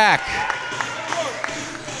putback.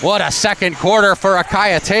 What a second quarter for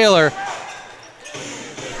Akaya Taylor.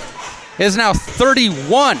 It is now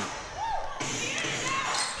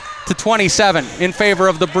 31-27 in favor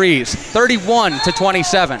of the Breeze.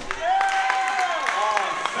 31-27.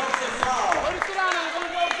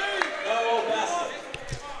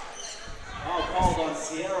 Called on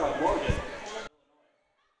Sierra Morgan.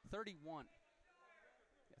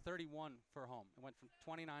 31 for home. It went from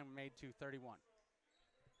 29 made to 31.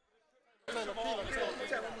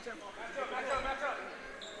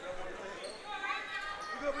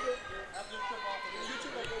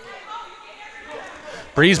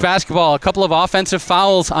 Breeze basketball, a couple of offensive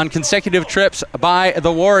fouls on consecutive trips by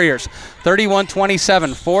the Warriors.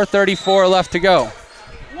 31-27, 4:34 left to go.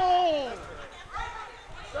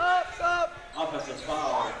 Offensive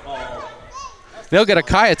foul called. They'll get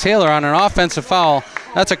Akaya Taylor on an offensive foul.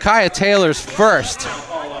 That's Akaya Taylor's first.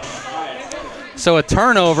 So a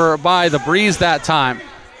turnover by the Breeze that time.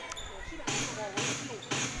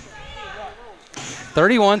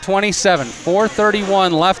 31-27,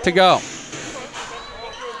 4:31 left to go.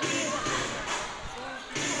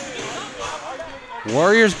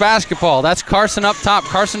 Warriors basketball. That's Carson up top.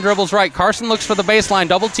 Carson dribbles right. Carson looks for the baseline.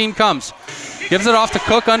 Double team comes. Gives it off to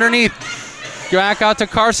Cook underneath. Back out to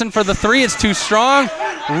Carson for the 3. It's too strong.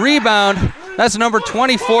 Rebound. That's number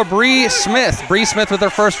 24, Bree Smith. Bree Smith with her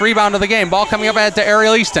first rebound of the game. Ball coming up ahead to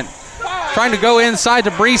Ariel Easton. Trying to go inside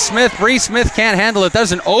to Bree Smith. Bree Smith can't handle it.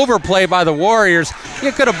 There's an overplay by the Warriors.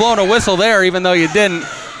 You could have blown a whistle there even though you didn't.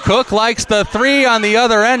 Cook likes the 3 on the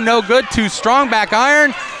other end. No good. Too strong. Back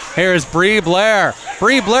iron. Here's Bree Blair.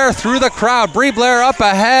 Bree Blair through the crowd. Bree Blair up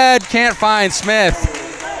ahead. Can't find Smith.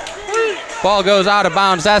 Ball goes out of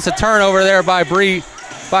bounds. That's a turnover there by Bree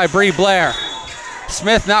Blair.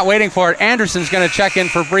 Smith not waiting for it. Anderson's going to check in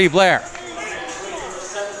for Bree Blair.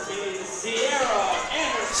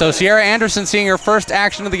 So Sierra Anderson seeing her first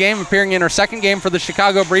action of the game, appearing in her second game for the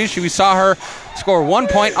Chicago Breeze. We saw her score 1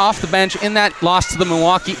 point off the bench in that loss to the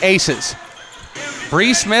Milwaukee Aces.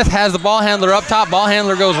 Bree Smith has the ball handler up top. Ball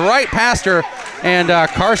handler goes right past her, and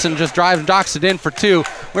Carson just drives and docks it in for 2.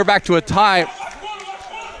 We're back to a tie.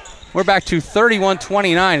 We're back to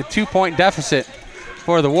 31-29, a 2-point deficit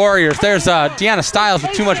for the Warriors. There's Deanna Stiles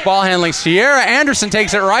with too much ball handling. Sierra Anderson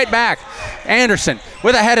takes it right back. Anderson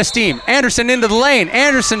with a head of steam. Anderson into the lane.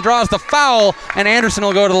 Anderson draws the foul, and Anderson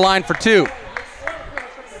will go to the line for 2.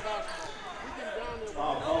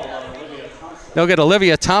 They'll get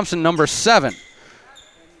Olivia Thompson, number 7.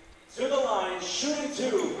 To the line, shooting 2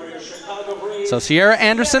 for your Chicago Breeze. So Sierra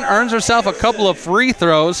Anderson earns herself a couple of free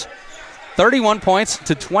throws. 31 points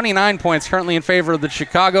to 29 points currently in favor of the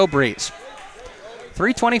Chicago Breeze.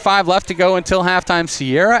 3:25 left to go until halftime.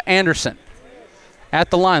 Sierra Anderson at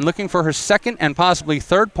the line looking for her second and possibly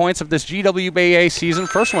third points of this GWBA season.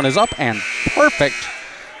 First one is up and perfect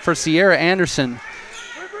for Sierra Anderson.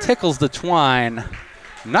 Tickles the twine.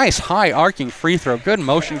 Nice high arcing free throw. Good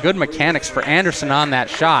motion, good mechanics for Anderson on that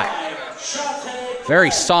shot. Very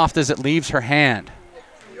soft as it leaves her hand.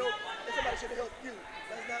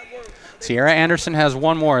 Sierra Anderson has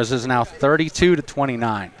one more. This is now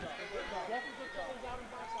 32-29.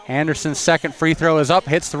 Anderson's second free throw is up,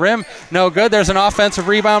 hits the rim. No good. There's an offensive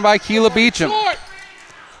rebound by Keela Beecham.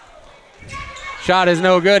 Shot is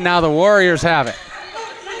no good. Now the Warriors have it.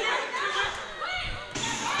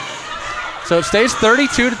 So it stays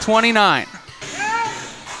 32-29.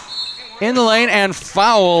 In the lane and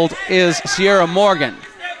fouled is Sierra Morgan.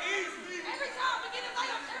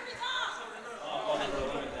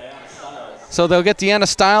 So they'll get Deanna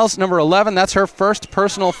Stiles, number 11. That's her first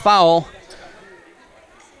personal foul.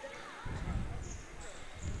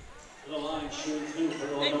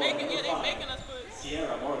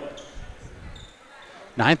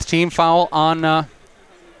 Ninth team foul on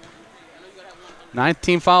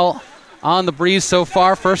the Breeze so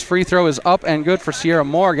far. First free throw is up and good for Sierra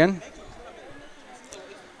Morgan.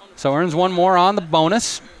 So earns one more on the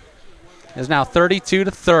bonus. is now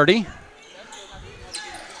 32-30.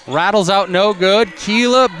 Rattles out, no good.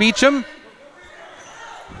 Keela Beecham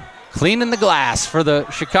cleaning the glass for the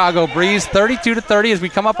Chicago Breeze. 32-30 as we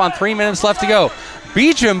come up on 3 minutes left to go.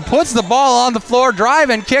 Beecham puts the ball on the floor, drive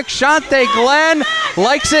and kick. Shante Glenn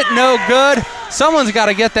likes it, no good. Someone's got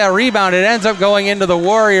to get that rebound. It ends up going into the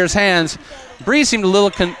Warriors' hands. Breeze seemed a little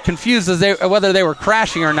confused as whether they were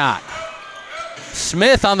crashing or not.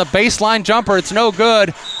 Smith on the baseline jumper, it's no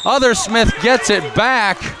good. Other Smith gets it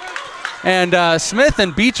back, and Smith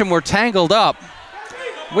and Beecham were tangled up.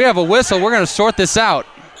 We have a whistle. We're going to sort this out.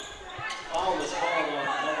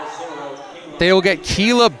 They will get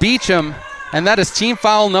Keela Beecham, and that is team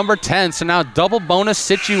foul number 10. So now double bonus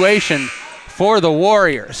situation for the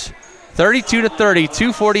Warriors. 32-30,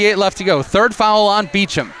 2:48 left to go. Third foul on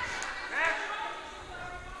Beecham.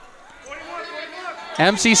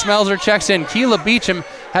 MC Smelzer checks in. Keela Beecham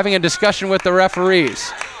having a discussion with the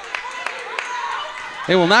referees.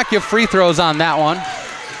 They will not give free throws on that one,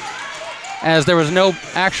 as there was no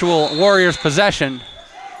actual Warriors possession.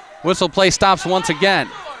 Whistle play stops once again.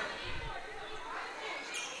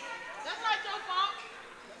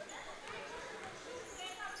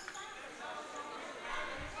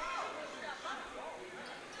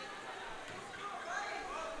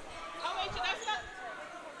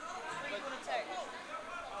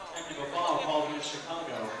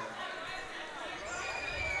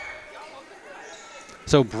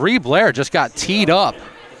 So Bree Blair just got teed up.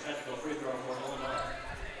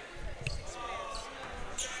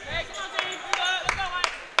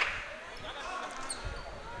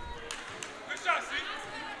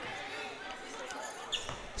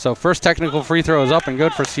 So first technical free throw is up and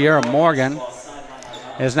good for Sierra Morgan.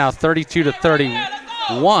 It is now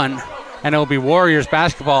 32-31, and it will be Warriors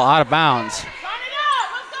basketball out of bounds.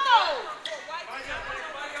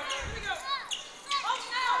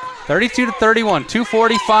 32-31,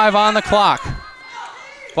 2:45 on the clock.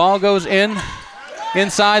 Ball goes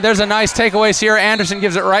inside. There's a nice takeaway. Sierra Anderson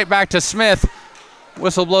gives it right back to Smith.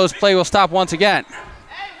 Whistle blows, play will stop once again.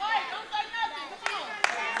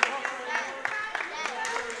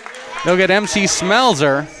 They'll get MC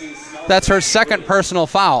Smelzer. That's her second personal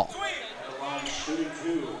foul.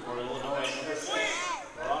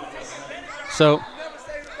 So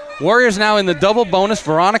Warriors now in the double bonus.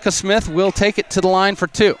 Veronica Smith will take it to the line for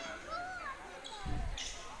two.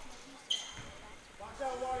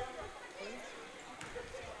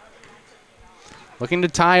 Looking to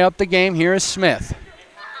tie up the game, here is Smith.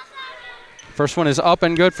 First one is up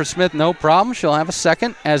and good for Smith, no problem. She'll have a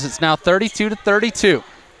second as it's now 32-32.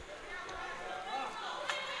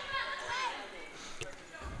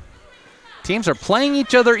 Teams are playing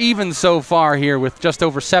each other even so far here with just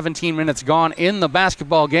over 17 minutes gone in the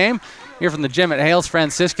basketball game. Here from the gym at Hales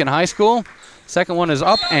Franciscan High School. Second one is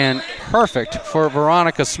up and perfect for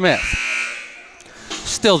Veronica Smith.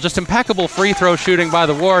 Still just impeccable free throw shooting by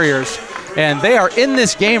the Warriors. And they are in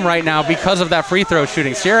this game right now because of that free throw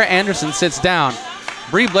shooting. Sierra Anderson sits down.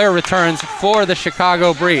 Bree Blair returns for the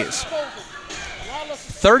Chicago Breeze.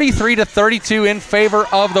 33-32 in favor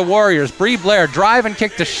of the Warriors. Bree Blair drive and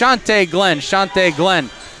kick to Shante Glenn. Shante Glenn.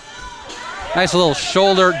 Nice little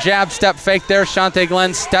shoulder jab step fake there. Shante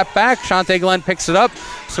Glenn step back. Shante Glenn picks it up.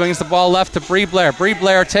 Swings the ball left to Bree Blair. Bree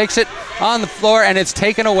Blair takes it on the floor and it's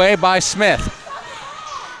taken away by Smith.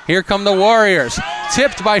 Here come the Warriors.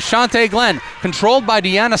 Tipped by Shante Glenn. Controlled by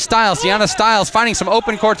Deanna Stiles. Deanna Stiles finding some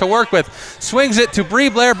open court to work with. Swings it to Bree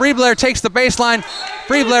Blair. Bree Blair takes the baseline.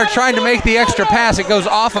 Bree Blair trying to make the extra pass. It goes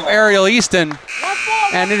off of Ariel Easton.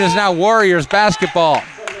 And it is now Warriors basketball.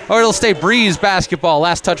 Or it'll stay Breeze basketball.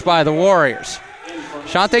 Last touch by the Warriors.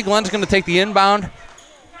 Shante Glenn's going to take the inbound.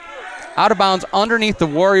 Out of bounds underneath the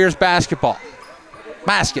Warriors basketball.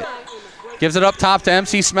 Basket. Gives it up top to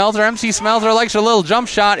MC Smelzer. MC Smelzer likes a little jump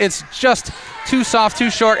shot. It's just too soft, too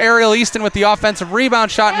short. Ariel Easton with the offensive rebound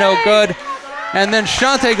shot, no good. And then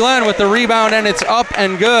Shante Glenn with the rebound, and it's up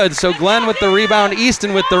and good. So Glenn with the rebound,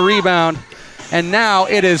 Easton with the rebound. And now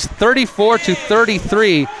it is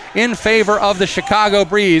 34-33 in favor of the Chicago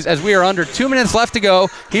Breeze as we are under 2 minutes left to go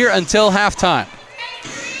here until halftime.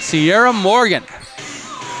 Sierra Morgan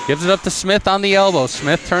gives it up to Smith on the elbow.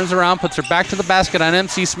 Smith turns around, puts her back to the basket on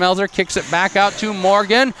MC Smelzer, kicks it back out to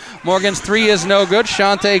Morgan. Morgan's three is no good.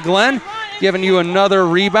 Shante Glenn giving you another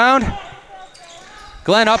rebound.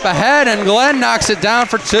 Glenn up ahead, and Glenn knocks it down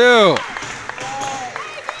for two.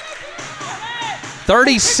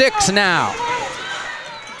 36 now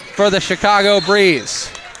for the Chicago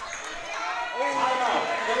Breeze.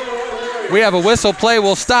 We have a whistle, play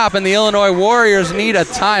will stop, and the Illinois Warriors need a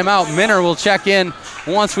timeout. Minner will check in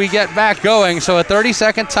once we get back going. So a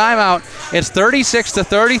 30-second timeout. It's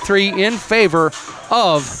 36-33 in favor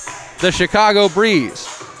of the Chicago Breeze.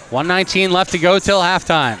 1:19 left to go till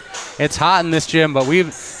halftime. It's hot in this gym, but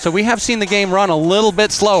we have seen the game run a little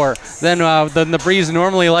bit slower than the Breeze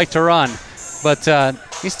normally like to run. But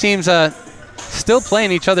these teams still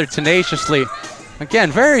playing each other tenaciously.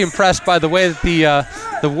 Again, very impressed by the way that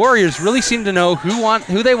the Warriors really seem to know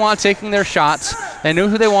who they want taking their shots. They know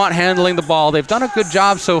who they want handling the ball. They've done a good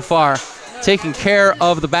job so far taking care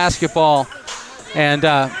of the basketball. And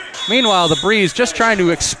meanwhile, the Breeze just trying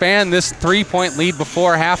to expand this three-point lead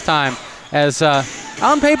before halftime, as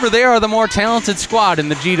on paper they are the more talented squad in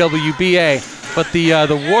the GWBA. But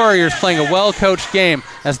the Warriors playing a well-coached game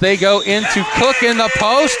as they go into Cook in the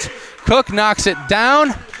post. Cook knocks it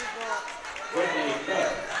down.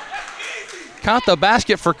 Count the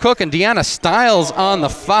basket for Cook, and Deanna Stiles on the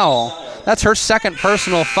foul. That's her second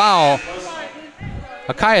personal foul.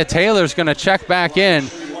 Akaya Taylor's going to check back in.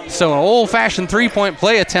 So an old-fashioned three-point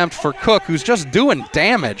play attempt for Cook, who's just doing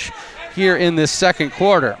damage here in this second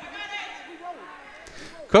quarter.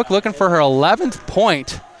 Cook looking for her 11th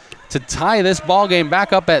point to tie this ball game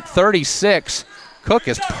back up at 36. Cook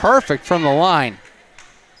is perfect from the line.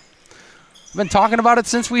 I've been talking about it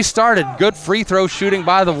since we started. Good free throw shooting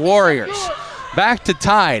by the Warriors. Back to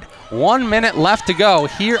tied. 1 minute left to go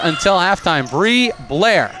here until halftime. Bree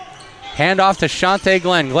Blair. Hand off to Shantae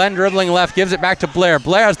Glenn. Glenn dribbling left, gives it back to Blair.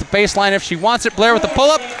 Blair has the baseline if she wants it. Blair with the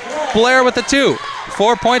pull-up. Blair with the two.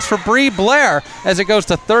 4 points for Bree Blair as it goes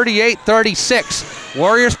to 38-36.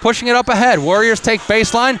 Warriors pushing it up ahead. Warriors take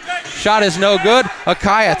baseline. Shot is no good.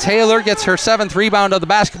 Akaya Taylor gets her 7th rebound of the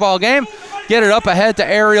basketball game. Get it up ahead to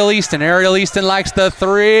Ariel Easton. Ariel Easton likes the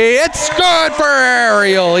three. It's good for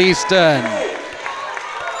Ariel Easton.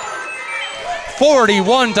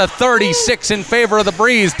 41-36 in favor of the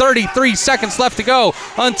Breeze. 33 seconds left to go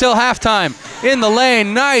until halftime. In the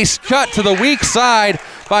lane, nice cut to the weak side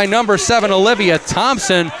by number 7, Olivia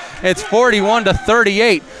Thompson. It's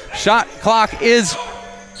 41-38. Shot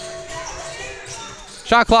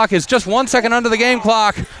clock is just 1 second under the game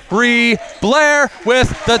clock. Bree Blair with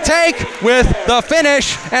the take, with the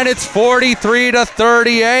finish, and it's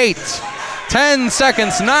 43-38. 10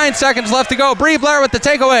 seconds, 9 seconds left to go. Bree Blair with the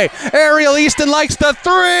takeaway. Ariel Easton likes the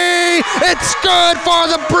three. It's good for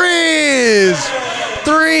the Breeze.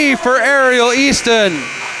 3 for Ariel Easton.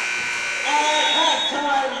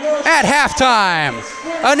 At halftime,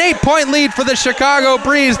 an 8-point lead for the Chicago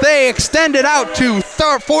Breeze. They extend it out to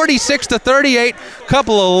 46-38.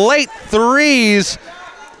 Couple of late threes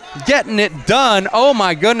getting it done. Oh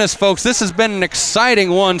my goodness, folks, this has been an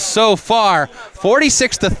exciting one so far.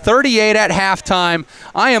 46-38 at halftime.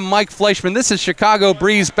 I am Mike Fleischman. This is Chicago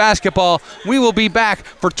Breeze basketball. We will be back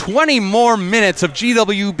for 20 more minutes of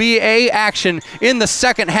GWBA action in the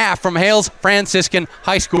second half from Hales Franciscan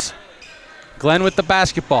High School. Glenn with the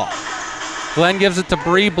basketball. Glenn gives it to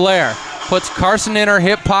Bree Blair. Puts Carson in her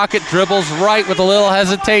hip pocket, dribbles right with a little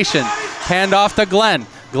hesitation. Hand off to Glenn.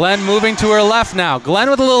 Glenn moving to her left now. Glenn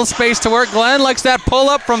with a little space to work. Glenn likes that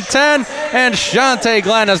pull-up from 10, and Shantae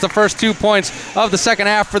Glenn has the first 2 points of the second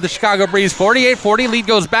half for the Chicago Breeze. 48-40, lead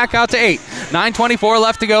goes back out to 8. 9:24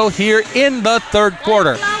 left to go here in the third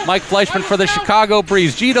quarter. Mike Fleischman for the Chicago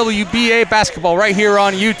Breeze. GWBA basketball right here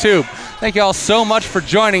on YouTube. Thank you all so much for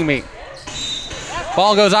joining me.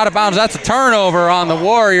 Ball goes out of bounds. That's a turnover on the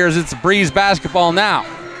Warriors. It's Breeze basketball now.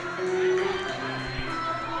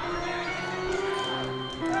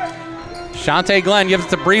 Shantae Glenn gives it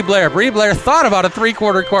to Bree Blair. Bree Blair thought about a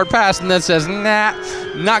three-quarter court pass and then says, nah,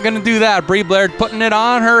 not going to do that. Bree Blair putting it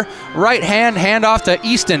on her right hand, hand off to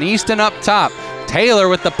Easton. Easton up top. Taylor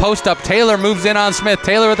with the post up. Taylor moves in on Smith.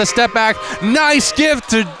 Taylor with a step back. Nice give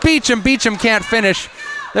to Beecham. Beecham can't finish.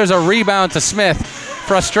 There's a rebound to Smith.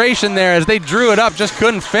 Frustration there as they drew it up, just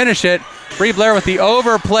couldn't finish it. Bree Blair with the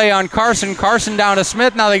overplay on Carson. Carson down to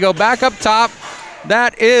Smith. Now they go back up top.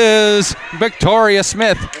 That is Victoria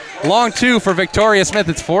Smith. Long two for Victoria Smith.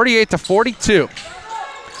 It's 48-42.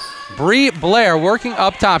 Bree Blair working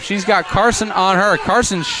up top. She's got Carson on her.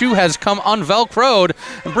 Carson's shoe has come unvelcroed.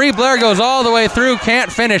 And Bree Blair goes all the way through,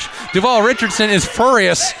 can't finish. Duval Richardson is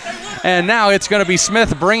furious. And now it's going to be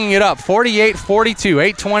Smith bringing it up.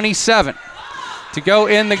 48-42, 8:27 to go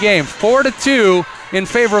in the game. 4-2 in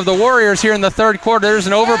favor of the Warriors here in the third quarter. There's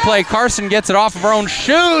an overplay. Carson gets it off of her own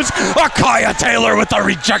shoes. Akaya Taylor with the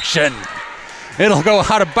rejection. It'll go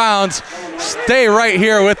out of bounds. Stay right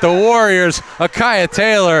here with the Warriors. Akaya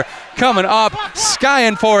Taylor coming up,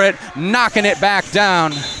 skying for it, knocking it back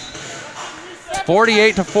down.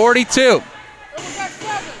 48-42.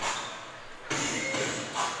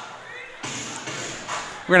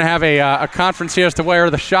 We're going to have a conference here as to where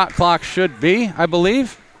the shot clock should be, I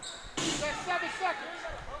believe.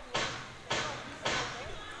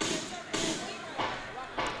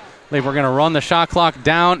 I believe we're going to run the shot clock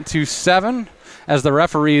down to 7 as the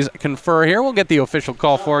referees confer here. We'll get the official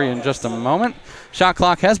call for you in just a moment. Shot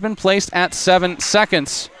clock has been placed at 7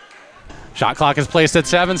 seconds. Shot clock is placed at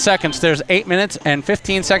 7 seconds. There's 8 minutes and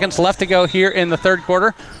 15 seconds left to go here in the third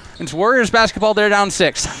quarter. It's Warriors basketball. They're down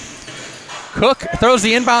 6. Cook throws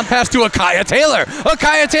the inbound pass to Akaya Taylor.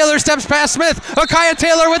 Akaya Taylor steps past Smith. Akaya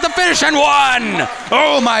Taylor with the finish and 1.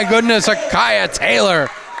 Oh my goodness, Akaya Taylor.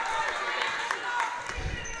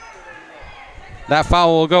 That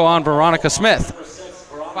foul will go on Veronica Smith.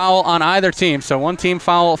 Foul on either team, so 1 team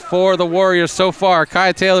foul for the Warriors so far.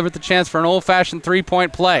 Akaya Taylor with the chance for an old-fashioned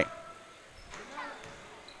 3-point play.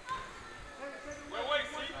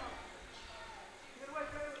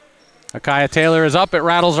 Akaya Taylor is up, it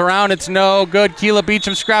rattles around, it's no good. Keela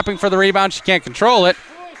Beecham scrapping for the rebound, she can't control it.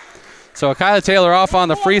 So Akaya Taylor off on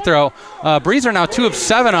the free throw. Breeze are now 2 of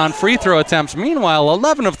 7 on free throw attempts. Meanwhile,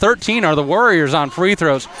 11 of 13 are the Warriors on free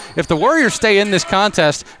throws. If the Warriors stay in this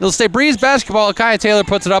contest, it'll stay Breeze basketball. Akaya Taylor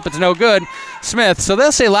puts it up, it's no good. Smith, so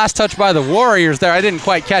they'll say last touch by the Warriors there. I didn't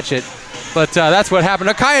quite catch it, but that's what happened.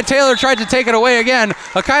 Akaya Taylor tried to take it away again.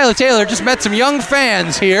 Akaya Taylor just met some young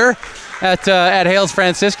fans here at Hales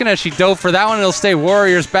Franciscan as she dove for that one. It'll stay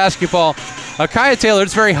Warriors basketball. Akaya Taylor,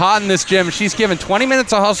 it's very hot in this gym. She's given 20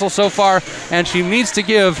 minutes of hustle so far, and she needs to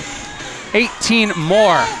give 18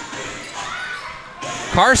 more.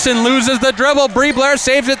 Carson loses the dribble. Bree Blair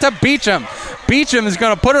saves it to Beecham. Beecham is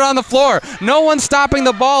going to put it on the floor. No one stopping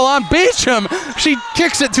the ball on Beecham. She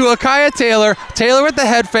kicks it to Akaya Taylor. Taylor with the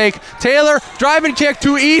head fake. Taylor driving kick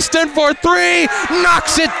to Easton for 3.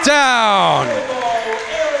 Knocks it down.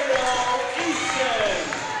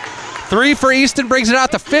 3 for Easton brings it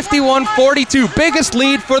out to 51-42. Biggest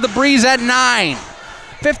lead for the Breeze at 9.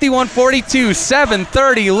 51-42,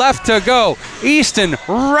 7:30 left to go. Easton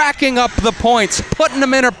racking up the points, putting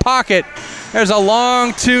them in her pocket. There's a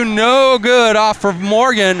long 2, no good off of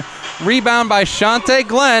Morgan. Rebound by Shantae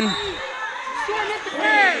Glenn.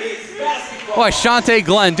 Boy, Shantae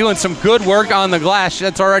Glenn doing some good work on the glass.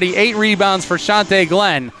 That's already 8 rebounds for Shantae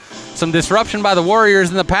Glenn. Some disruption by the Warriors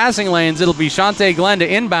in the passing lanes. It'll be Shantae Glenn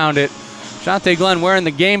to inbound it. Shantae Glenn wearing the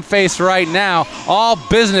game face right now. All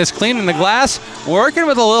business, cleaning the glass, working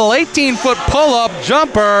with a little 18-foot pull-up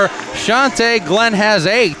jumper. Shantae Glenn has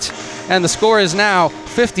 8, and the score is now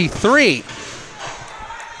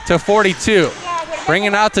 53-42.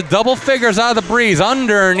 Bringing out to double figures out of the Breeze.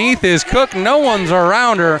 Underneath is Cook. No one's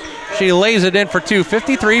around her. She lays it in for 2,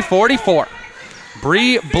 53-44.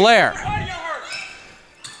 Bree Blair.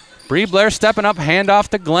 Bree Blair stepping up, handoff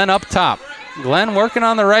to Glenn up top. Glenn working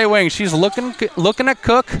on the right wing. She's looking at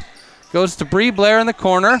Cook. Goes to Bree Blair in the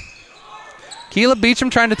corner. Keela Beecham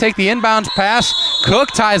trying to take the inbounds pass. Cook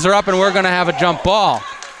ties her up, and we're going to have a jump ball.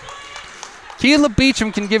 Keela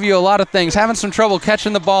Beecham can give you a lot of things. Having some trouble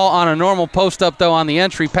catching the ball on a normal post-up, though, on the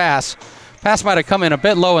entry pass. Pass might have come in a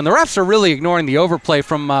bit low, and the refs are really ignoring the overplay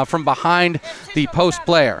from behind the post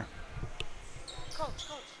player.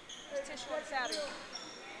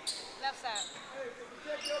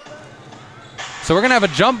 So we're going to have a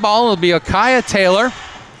jump ball. It'll be Akaya Taylor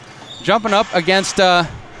jumping up against,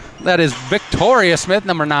 that is Victoria Smith,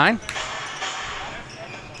 number 9.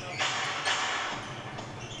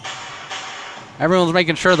 Everyone's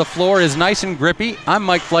making sure the floor is nice and grippy. I'm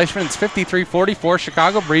Mike Fleischman. It's 53-44,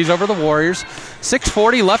 Chicago Breeze over the Warriors.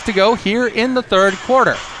 6:40 left to go here in the third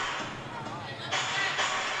quarter.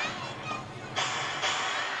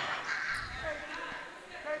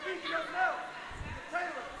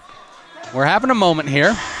 We're having a moment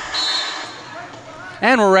here,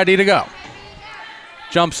 and we're ready to go.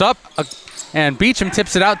 Jumps up, and Beecham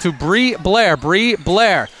tips it out to Bree Blair. Bree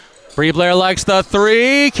Blair likes the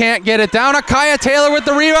 3, can't get it down. Akaya Taylor with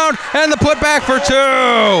the rebound, and the putback for 2.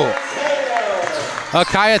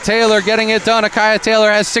 Akaya Taylor getting it done. Akaya Taylor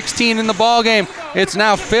has 16 in the ball game. It's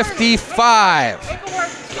now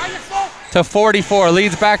 55-44.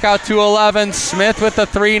 Leads back out to 11. Smith with the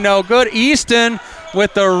 3, no good. Easton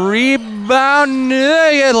with the rebound.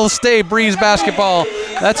 It'll stay Breeze basketball.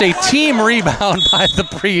 That's a team rebound by the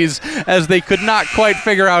Breeze, as they could not quite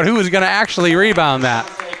figure out who was going to actually rebound that.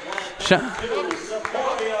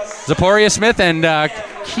 Zaporia Smith and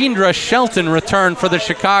Kendra Shelton return for the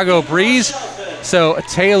Chicago Breeze. So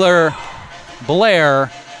Taylor, Blair,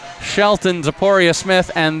 Shelton, Zaporia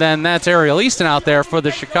Smith, and then that's Ariel Easton out there for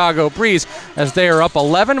the Chicago Breeze as they are up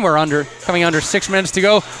 11. We're coming under 6 minutes to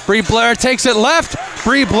go. Bree Blair takes it left.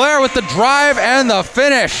 Bree Blair with the drive and the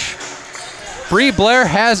finish. Bree Blair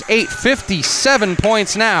has 8, 57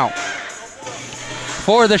 points now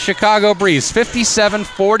for the Chicago Breeze,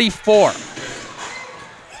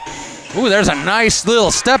 57-44. Ooh, there's a nice little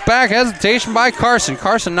step back hesitation by Carson.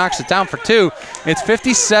 Carson knocks it down for 2. It's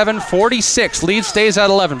 57-46. Lead stays at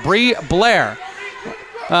 11. Bree Blair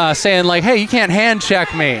saying like, hey, you can't hand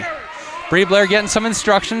check me. Bree Blair getting some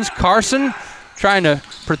instructions. Carson trying to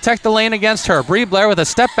protect the lane against her. Bree Blair with a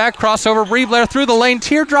step back crossover. Bree Blair through the lane.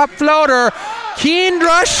 Teardrop floater.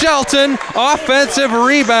 Kendra Shelton, offensive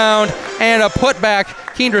rebound and a putback.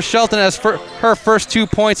 Kendra Shelton has her first 2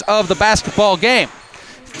 points of the basketball game.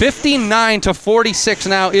 59-46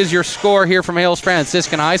 now is your score here from Hales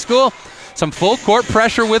Franciscan High School. Some full court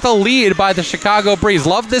pressure with a lead by the Chicago Breeze.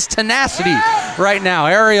 Love this tenacity right now.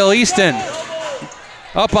 Ariel Easton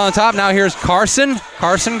up on top. Now here's Carson.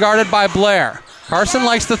 Carson guarded by Blair. Carson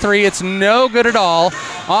likes the 3. It's no good at all.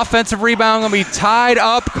 Offensive rebound going to be tied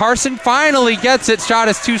up. Carson finally gets it. Shot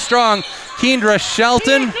is too strong. Kendra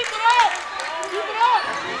Shelton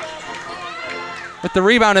with the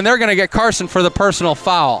rebound, and they're going to get Carson for the personal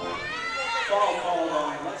foul.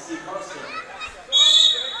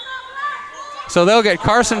 So they'll get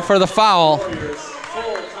Carson for the foul.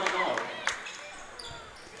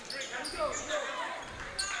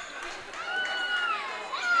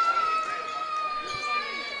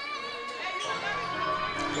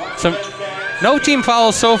 So no team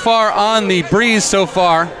fouls so far on the Breeze so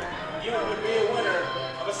far.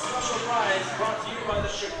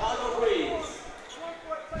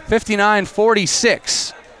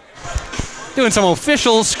 59-46. Doing some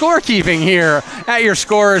official scorekeeping here at your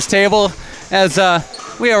scorer's table, as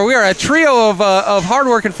we are a trio of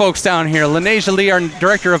hardworking folks down here. Lanesia Lee, our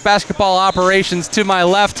director of basketball operations, to my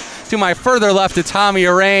left. To my further left, it's Tommy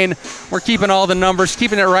Arain. We're keeping all the numbers,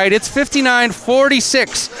 keeping it right. It's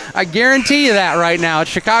 59-46. I guarantee you that right now. It's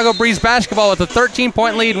Chicago Breeze basketball with a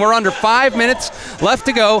 13-point lead, and we're under 5 minutes left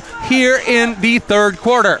to go here in the third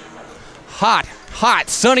quarter. Hot,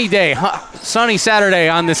 sunny day, sunny Saturday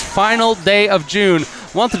on this final day of June.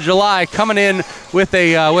 Month of July coming in with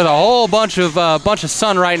a whole bunch of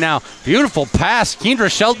sun right now. Beautiful pass, Kendra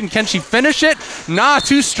Shelton. Can she finish it? Nah,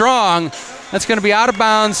 too strong. That's going to be out of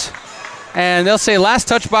bounds, and they'll say last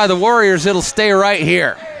touch by the Warriors. It'll stay right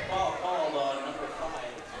here.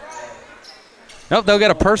 Nope, they'll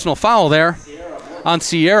get a personal foul there on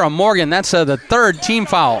Sierra Morgan. That's the third team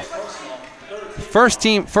foul. First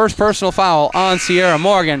personal foul on Sierra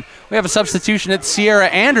Morgan. We have a substitution at Sierra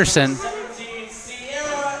Anderson.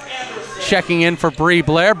 Checking in for Bree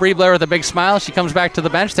Blair. Bree Blair with a big smile. She comes back to the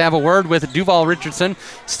bench to have a word with Duval Richardson.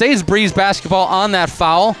 Stays Breeze basketball on that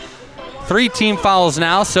foul. 3 team fouls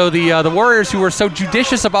now, so the Warriors, who were so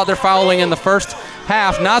judicious about their fouling in the first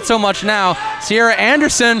half, not so much now. Sierra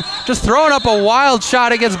Anderson just throwing up a wild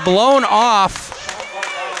shot. It gets blown off.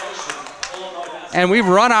 And we've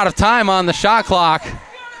run out of time on the shot clock.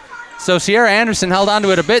 So Sierra Anderson held on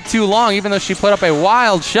to it a bit too long, even though she put up a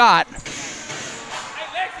wild shot.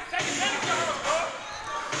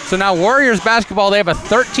 So now Warriors basketball, they have a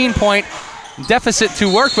 13-point deficit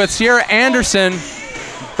to work with. Sierra Anderson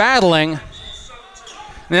battling. And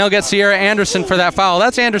they'll get Sierra Anderson for that foul.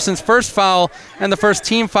 That's Anderson's first foul and the first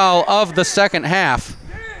team foul of the second half.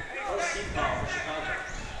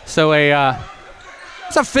 So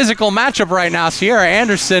it's a physical matchup right now. Sierra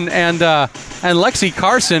Anderson and Lexi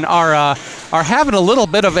Carson are having a little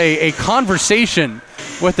bit of a conversation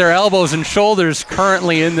with their elbows and shoulders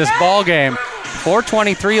currently in this ball game.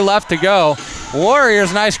 4:23 left to go.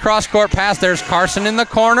 Warriors, nice cross-court pass. There's Carson in the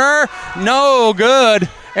corner. No good.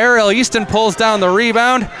 Ariel Easton pulls down the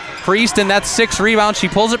rebound. For Easton, that's 6 rebounds. She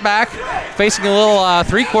pulls it back. Facing a little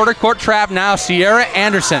three-quarter court trap now. Sierra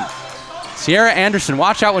Anderson. Sierra Anderson,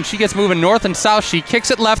 watch out when she gets moving north and south. She kicks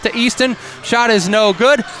it left to Easton. Shot is no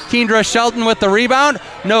good. Kendra Shelton with the rebound.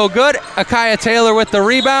 No good. Akaya Taylor with the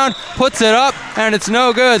rebound. Puts it up, and it's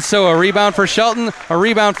no good. So a rebound for Shelton, a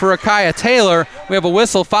rebound for Akaya Taylor. We have a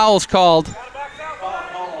whistle. Fouls called.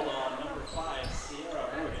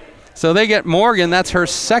 So they get Morgan. That's her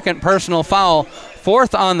second personal foul.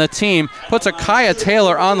 4th on the team. Puts Akaya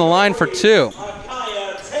Taylor on the line for 2.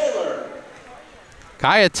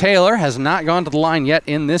 Kaya Taylor has not gone to the line yet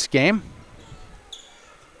in this game.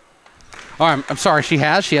 Oh, I'm sorry, she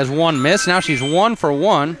has. She has 1 miss. Now she's 1 for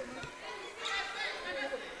 1.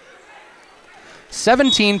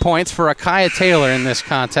 17 points for Akaya Taylor in this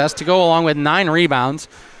contest to go along with 9 rebounds.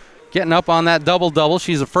 Getting up on that double-double.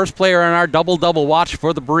 She's the first player in our double-double watch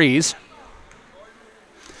for the Breeze.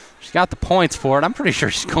 She's got the points for it. I'm pretty sure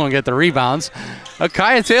she's going to get the rebounds.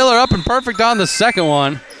 Akaya Taylor up and perfect on the second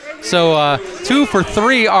one. So 2 for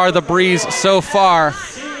 3 are the Breeze so far.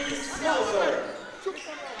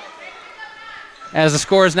 as the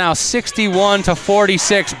score is now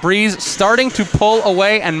 61-46. Breeze starting to pull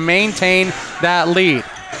away and maintain that lead.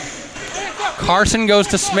 Carson goes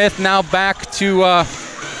to Smith, now back to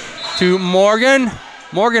Morgan.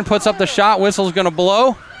 Morgan puts up the shot, whistle's gonna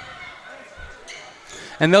blow.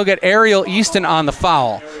 And they'll get Ariel Easton on the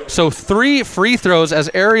foul. So 3 free throws as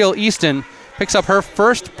Ariel Easton picks up her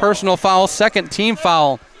first personal foul, second team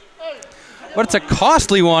foul. But it's a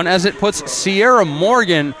costly one as it puts Sierra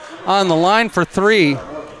Morgan on the line for 3.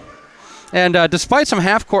 And despite some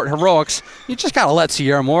half-court heroics, you just got to let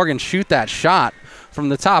Sierra Morgan shoot that shot from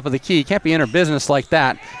the top of the key. You can't be in her business like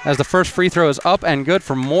that, as the first free throw is up and good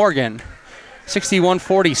for Morgan.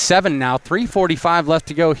 61-47 now, 3:45 left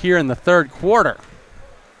to go here in the third quarter.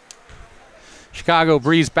 Chicago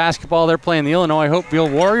Breeze basketball, they're playing the Illinois Hoopville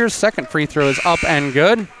Warriors. Second free throw is up and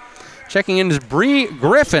good. Checking in is Bree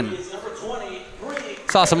Griffin.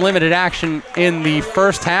 Saw some limited action in the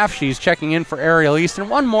first half. She's checking in for Ariel Easton.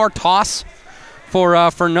 One more toss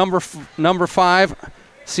for number 5,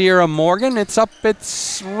 Sierra Morgan. It's up,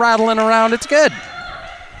 it's rattling around, it's good.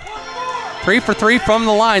 3 for 3 from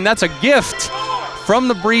the line. That's a gift from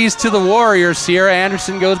the Breeze to the Warriors. Sierra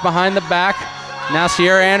Anderson goes behind the back. Now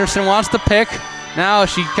Sierra Anderson wants the pick. Now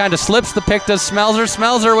she kind of slips the pick to Smelzer.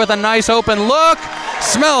 Smelzer with a nice open look.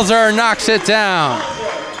 Smelzer knocks it down.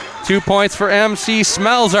 2 points for MC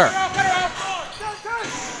Smelzer.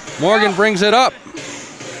 Morgan brings it up.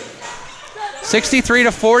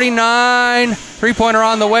 63-49. Three-pointer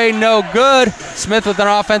on the way, no good. Smith with an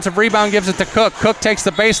offensive rebound gives it to Cook. Cook takes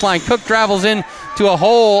the baseline. Cook travels in to a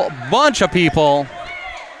whole bunch of people.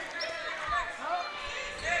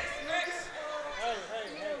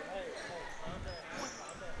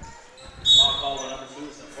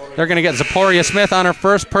 They're going to get Zaporia Smith on her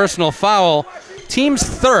first personal foul. Team's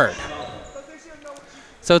third.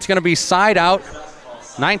 So it's going to be side out.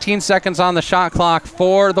 19 seconds on the shot clock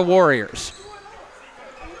for the Warriors.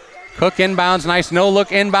 Cook inbounds, nice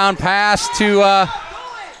no-look inbound pass to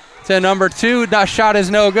number 2. That shot is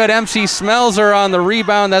no good. MC Smelzer on the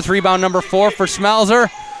rebound. That's rebound number 4 for Smelzer.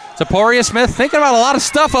 Zaporia Smith thinking about a lot of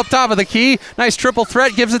stuff up top of the key. Nice triple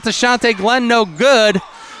threat, gives it to Shante Glenn, no good.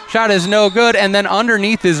 Shot is no good, and then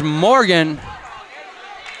underneath is Morgan.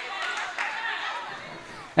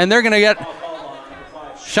 And they're going to get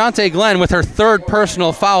Shante Glenn with her third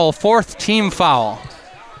personal foul, 4th team foul.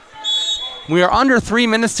 We are under 3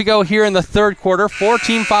 minutes to go here in the third quarter. 4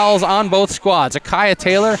 team fouls on both squads. Akaya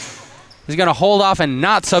Taylor is going to hold off and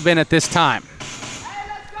not sub in at this time.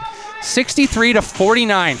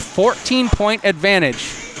 63-49, 14-point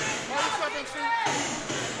advantage.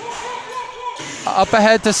 Up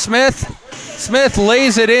ahead to Smith. Smith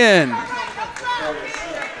lays it in.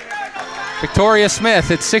 Victoria Smith,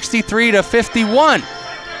 it's 63-51.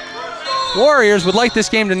 Warriors would like this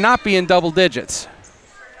game to not be in double digits.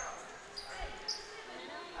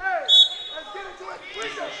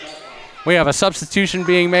 We have a substitution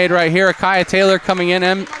being made right here. Akaya Taylor coming in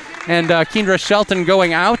and Kendra Shelton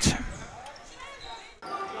going out.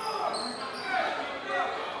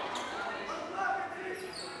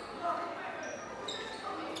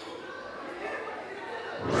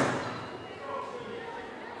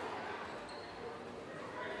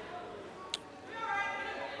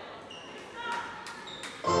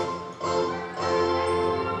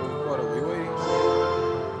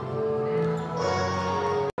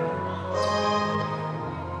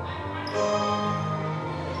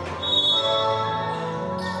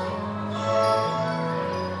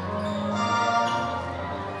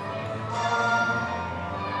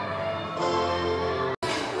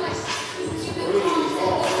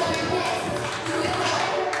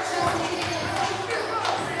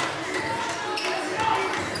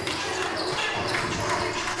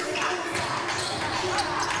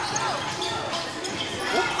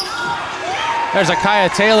 There's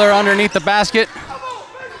Akaya Taylor underneath the basket.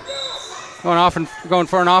 Going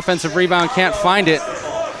for an offensive rebound, can't find it.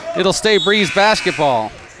 It'll stay Breeze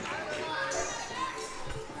basketball.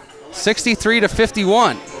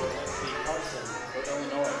 63-51.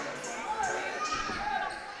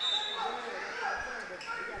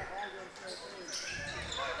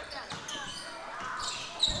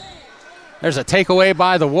 There's a takeaway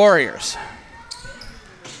by the Warriors.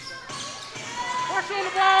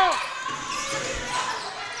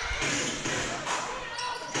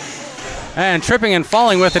 And tripping and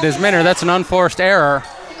falling with it is Minner. That's an unforced error,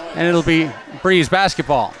 and it'll be Breeze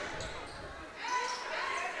basketball.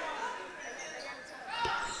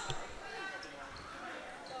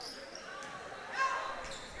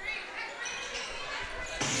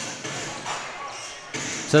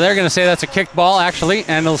 So they're going to say that's a kicked ball, actually,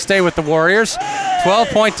 and it'll stay with the Warriors.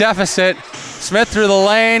 12-point deficit Smith through the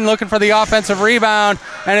lane, looking for the offensive rebound,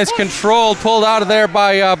 and it's controlled, pulled out of there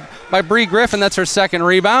by Bree Griffin. That's her second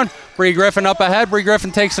rebound. Bree Griffin up ahead. Bree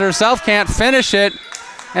Griffin takes it herself, can't finish it,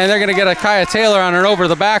 and they're going to get a Kaya Taylor on an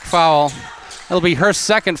over-the-back foul. It'll be her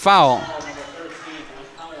second foul.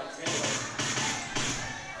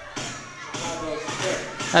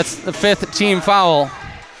 That's the fifth team foul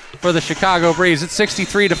for the Chicago Breeze. It's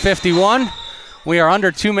 63-51. We are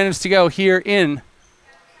under 2 minutes to go here in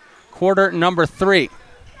quarter number 3.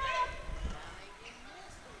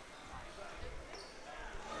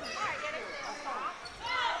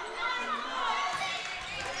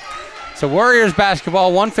 So Warriors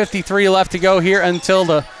basketball, 1:53 left to go here until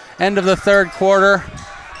the end of the third quarter.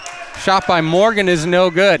 Shot by Morgan is no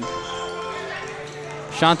good.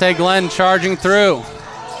 Shantae Glenn charging through.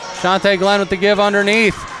 Shantae Glenn with the give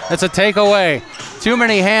underneath. It's a takeaway. Too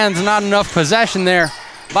many hands, not enough possession there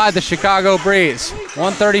by the Chicago Breeze.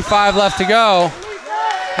 1:35 left to go.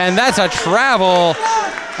 And that's a travel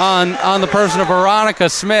on the person of Veronica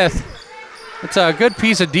Smith. It's a good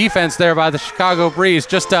piece of defense there by the Chicago Breeze,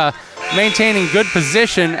 just maintaining good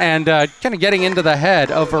position and kind of getting into the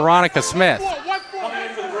head of Veronica Smith. Coming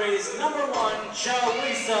in for the Breeze, number 1,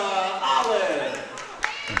 Jaleesa Olive.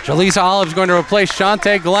 Jaleesa Olive is going to replace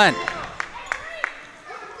Shantae Glenn.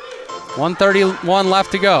 1:31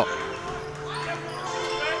 left to go.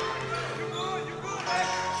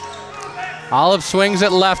 Olive swings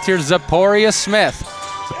it left. Here's Zaporia Smith.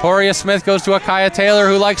 Zaporia Smith goes to Akaya Taylor,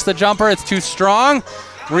 who likes the jumper. It's too strong.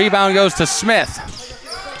 Rebound goes to Smith.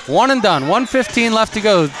 One and done. 1:15 left to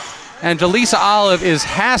go. And Jaleesa Olive is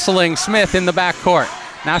hassling Smith in the backcourt.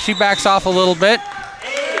 Now she backs off a little bit.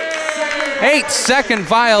 8-second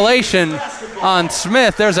violation on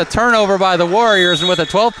Smith. There's a turnover by the Warriors, and with a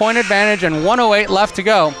 12-point advantage and 1:08 left to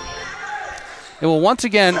go, it will once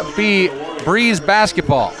again be Breeze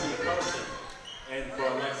basketball. And for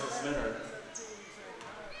Alexis Minner.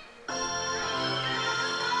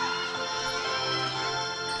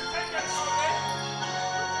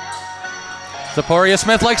 Zaporia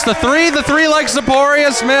Smith likes the three. The three likes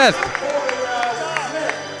Zaporia Smith.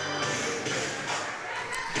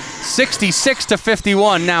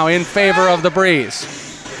 66-51 now in favor of the Breeze.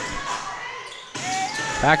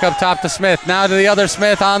 Back up top to Smith. Now to the other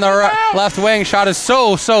Smith on the left wing. Shot is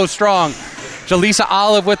so strong. Jaleesa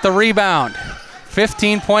Olive with the rebound.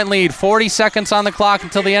 15-point lead. 40 seconds on the clock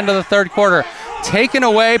until the end of the third quarter. Taken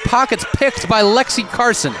away. Pockets picked by Lexi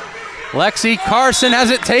Carson. Lexi Carson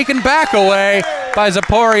has it taken back away by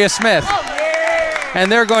Zaporia Smith. And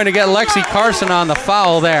they're going to get Lexi Carson on the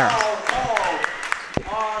foul there.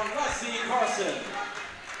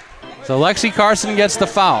 So Lexi Carson gets the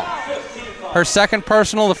foul. Her second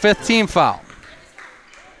personal, the fifth team foul.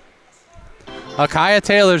 Akaya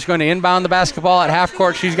Taylor's going to inbound the basketball at half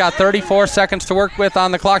court. She's got 34 seconds to work with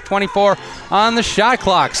on the clock, 24 on the shot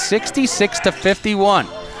clock. 66-51.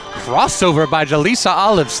 Crossover by Jaleesa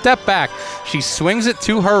Olive. Step back. She swings it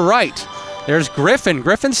to her right. There's Griffin.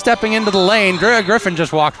 Griffin stepping into the lane. Griffin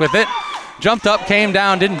just walked with it. Jumped up, came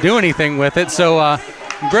down, didn't do anything with it. So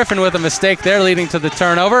Griffin with a mistake there, leading to the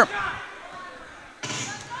turnover.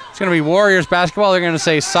 It's going to be Warriors basketball. They're going to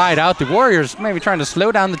say side out. The Warriors maybe trying to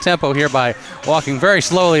slow down the tempo here by walking very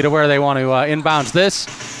slowly to where they want to inbounds this.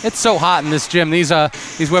 It's so hot in this gym. These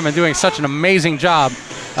women doing such an amazing job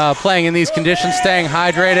playing in these conditions, staying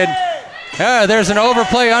hydrated. There's an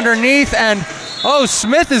overplay underneath, and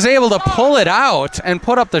Smith is able to pull it out and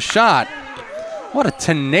put up the shot. What a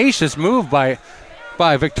tenacious move by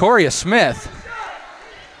Victoria Smith.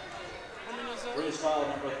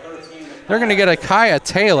 They're going to get Akaya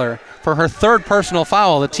Taylor for her third personal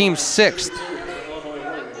foul, the team's sixth.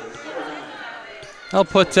 They'll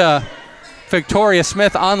put Victoria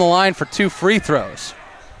Smith on the line for 2 free throws.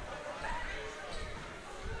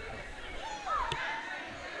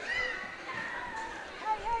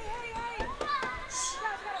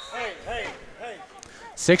 Hey.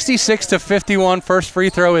 66-51. First free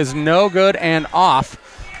throw is no good and off,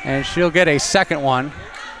 and she'll get a second one.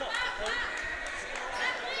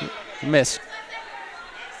 Miss.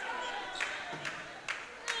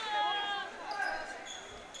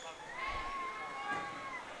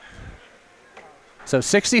 So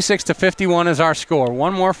 66-51 is our score.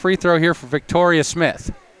 One more free throw here for Victoria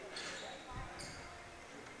Smith.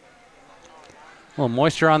 A little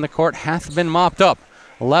moisture on the court hath been mopped up.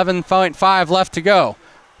 11.5 left to go.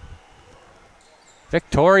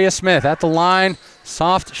 Victoria Smith at the line.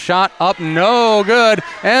 Soft shot up, no good.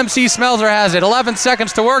 MC Smelzer has it. 11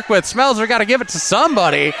 seconds to work with. Smelzer got to give it to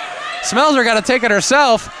somebody. Smelzer got to take it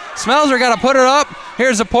herself. Smelzer got to put it up.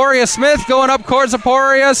 Here's Zaporia Smith going up court.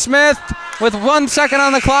 Zaporia Smith with 1 second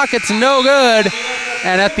on the clock. It's no good.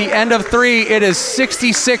 And at the end of 3, it is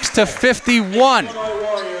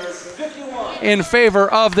 66-51 in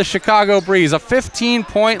favor of the Chicago Breeze. A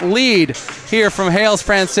 15-point lead here from Hales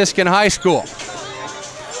Franciscan High School.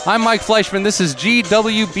 I'm Mike Fleischman. This is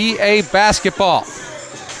GWBA basketball.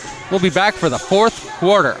 We'll be back for the 4th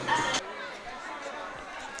quarter.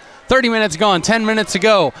 30 minutes gone, 10 minutes to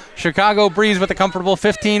go. Chicago Breeze with a comfortable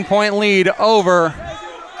 15-point lead over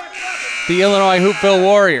the Illinois Hoopville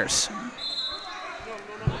Warriors.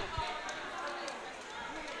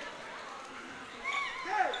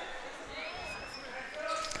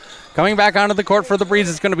 Coming back onto the court for the Breeze,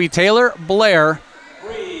 it's going to be Taylor, Blair,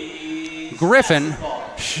 Griffin,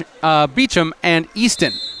 Beecham, and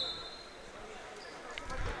Easton.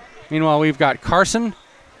 Meanwhile, we've got Carson,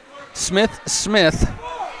 Smith,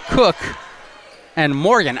 Cook, and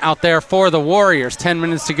Morgan out there for the Warriors. 10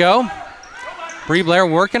 minutes to go. Bree Blair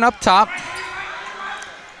working up top.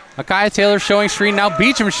 Akaya Taylor showing screen. Now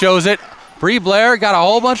Beecham shows it. Bree Blair got a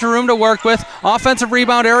whole bunch of room to work with. Offensive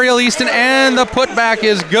rebound, Ariel Easton, and the putback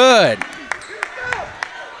is good.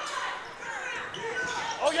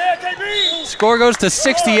 Score goes to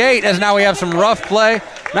 68 as now we have some rough play.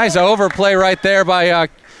 Nice overplay right there by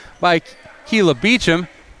Keela Beecham,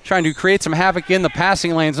 trying to create some havoc in the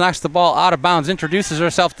passing lanes. Knocks the ball out of bounds, introduces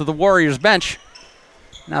herself to the Warriors bench.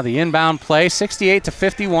 Now the inbound play,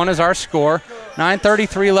 68-51 is our score.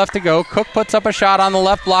 9:33 left to go. Cook puts up a shot on the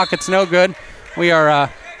left block. It's no good. We are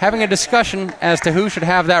having a discussion as to who should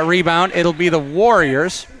have that rebound. It'll be the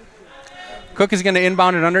Warriors. Cook is going to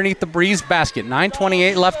inbound it underneath the Breeze basket.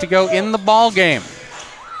 9:28 left to go in the ball game.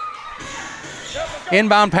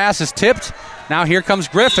 Inbound pass is tipped. Now here comes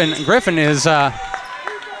Griffin. Griffin's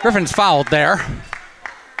fouled there.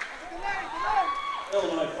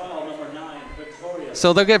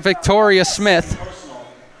 So they'll get Victoria Smith.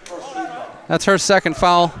 That's her second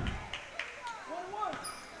foul.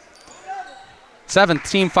 7th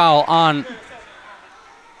team foul on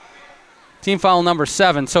team foul number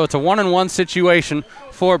 7. So it's a 1-on-1 situation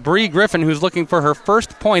for Bree Griffin, who's looking for her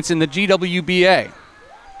first points in the GWBA.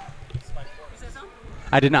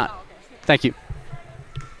 I did not. Thank you.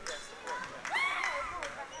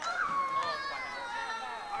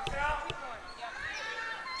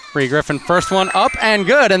 Bree Griffin, first one up and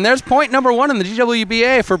good. And there's point number 1 in the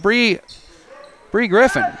GWBA for Bree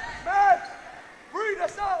Griffin.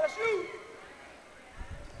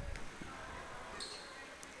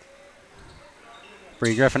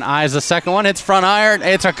 Bree Griffin eyes the second one. It's front iron.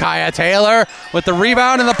 It's Akaya Taylor with the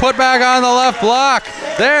rebound and the putback on the left block.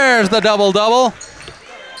 There's the double-double.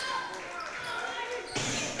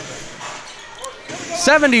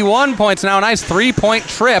 71 points now. Nice three-point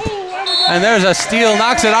trip. And there's a steal,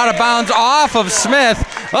 knocks it out of bounds off of Smith.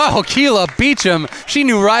 Oh, Keela Beecham. She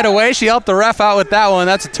knew right away. She helped the ref out with that one.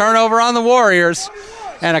 That's a turnover on the Warriors.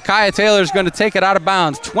 And Akaya Taylor is going to take it out of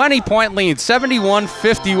bounds. 20-point lead,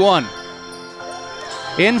 71-51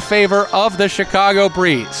 in favor of the Chicago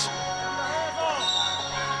Breeze.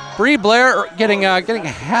 Bree Blair getting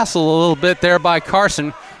hassled a little bit there by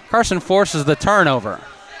Carson. Carson forces the turnover.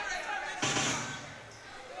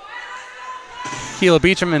 Keela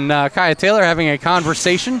Beecham and Kaya Taylor having a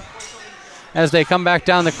conversation as they come back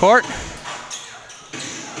down the court.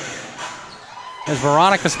 As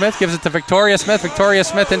Veronica Smith gives it to Victoria Smith. Victoria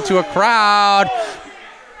Smith into a crowd.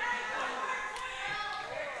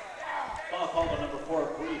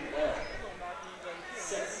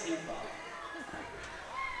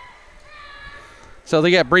 So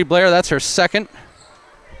they get Bree Blair, that's her second.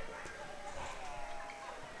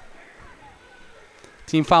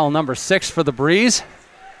 Team foul number 6 for the Breeze.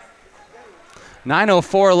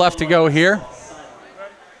 9:04 left to go here.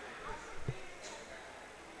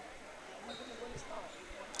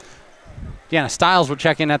 Deanna Stiles will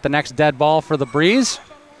check in at the next dead ball for the Breeze.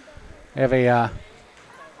 They have I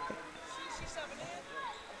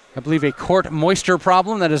believe a court moisture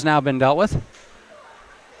problem that has now been dealt with.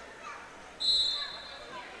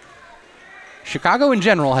 Chicago in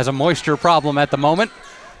general has a moisture problem at the moment.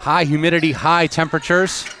 High humidity, high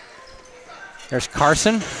temperatures. There's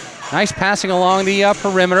Carson. Nice passing along the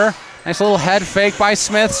perimeter. Nice little head fake by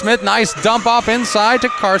Smith. Smith, nice dump off inside to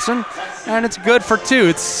Carson. And it's good for 2.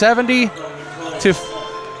 It's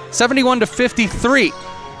 71-53.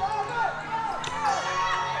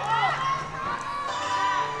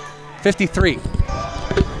 53.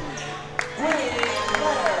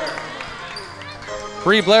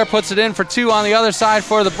 Bree Blair puts it in for 2 on the other side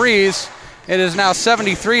for the Breeze. It is now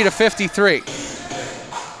 73-53.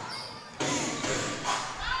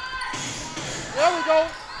 There we go.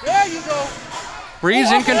 There you go.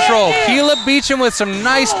 Breeze in control. Keela Beecham with some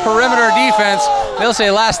nice perimeter defense. They'll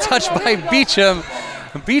say last touch by Beecham.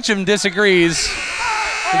 Beecham disagrees.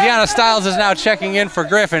 Deanna Stiles is now checking in for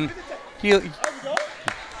Griffin.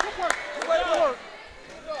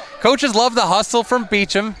 Coaches love the hustle from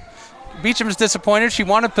Beecham. Beecham's disappointed. She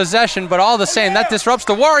wanted possession, but all the same, that disrupts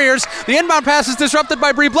the Warriors. The inbound pass is disrupted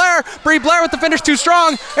by Bree Blair. Bree Blair with the finish too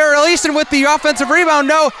strong. Ariel Easton with the offensive rebound,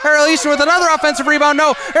 no. Ariel Easton with another offensive rebound,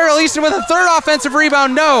 no. Ariel Easton with a third offensive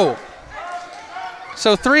rebound, no.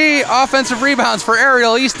 So 3 offensive rebounds for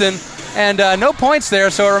Ariel Easton, and no points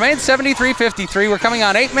there, so it remains 73-53. We're coming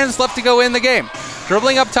on 8 minutes left to go in the game.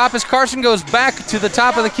 Dribbling up top as Carson goes back to the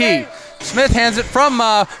top of the key. Smith hands it from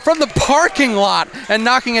the parking lot and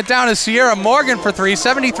knocking it down is Sierra Morgan for 3,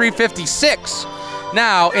 73-56.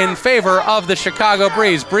 Now in favor of the Chicago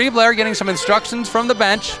Breeze. Bree Blair getting some instructions from the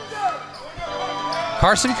bench.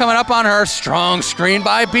 Carson coming up on her. Strong screen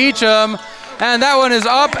by Beecham. And that one is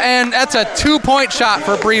up, and that's a 2-point shot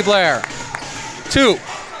for Bree Blair. 2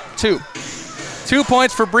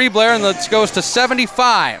 points for Bree Blair, and it goes to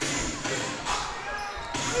 75.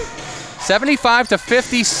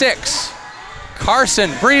 75-56.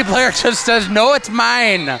 Carson, Bree Blair just says, no, it's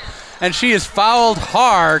mine. And she is fouled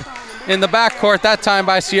hard in the backcourt, that time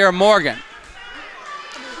by Sierra Morgan.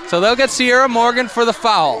 So they'll get Sierra Morgan for the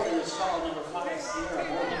foul.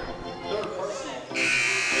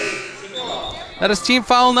 That is team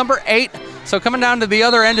foul number 8. So coming down to the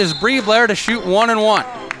other end is Bree Blair to shoot 1 and 1.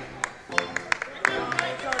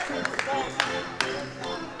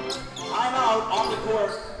 Timeout on the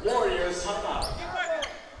court. Warriors timeout.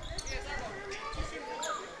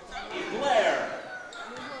 Blair.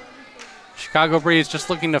 Chicago Breeze just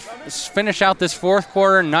looking to finish out this fourth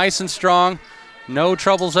quarter nice and strong. No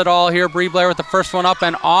troubles at all here. Bree Blair with the first one up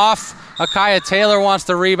and off. Akaya Taylor wants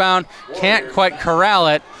the rebound. Can't quite corral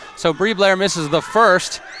it. So Bree Blair misses the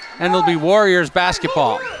first, and it'll be Warriors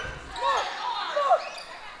basketball.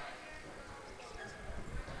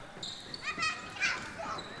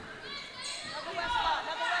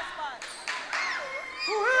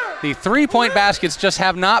 The 3-point baskets just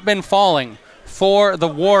have not been falling for the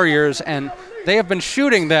Warriors, and they have been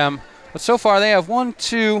shooting them, but so far they have 1,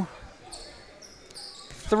 2,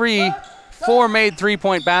 3, 4 made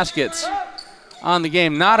 3-point baskets on the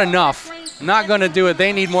game. Not enough. Not going to do it.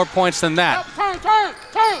 They need more points than that.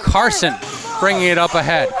 Carson bringing it up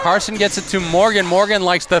ahead. Carson gets it to Morgan. Morgan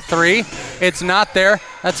likes the 3. It's not there.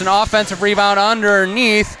 That's an offensive rebound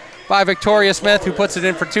underneath by Victoria Smith, who puts it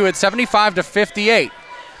in for 2. It's 75-58.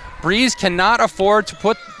 Breeze cannot afford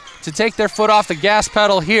to take their foot off the gas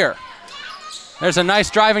pedal here. There's a nice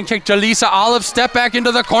driving kick. Jaleesa Olive step back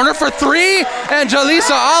into the corner for 3. And Jaleesa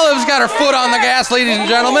Olive's got her foot on the gas, ladies and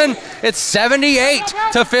gentlemen. It's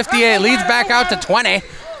 78-58. Leads back out to 20.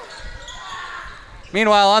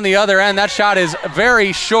 Meanwhile, on the other end, that shot is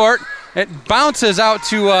very short. It bounces out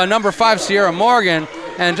to number 5, Sierra Morgan.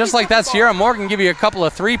 And just like that, Sierra Morgan give you a couple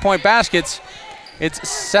of 3-point baskets. It's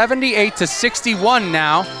 78-61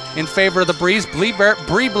 now in favor of the Breeze.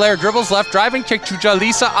 Bree Blair dribbles left, driving kick to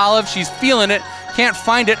Jaleesa Olive. She's feeling it, can't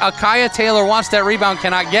find it. Akaya Taylor wants that rebound,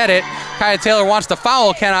 cannot get it. Akaya Taylor wants the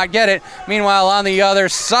foul, cannot get it. Meanwhile, on the other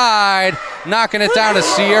side, knocking it down to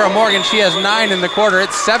Sierra Morgan. She has 9 in the quarter.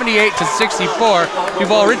 It's 78-64.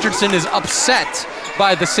 Duval Richardson is upset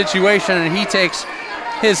by the situation, and he takes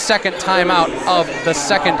his second timeout of the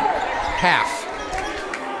second half.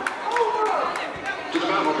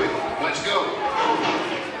 Let's go.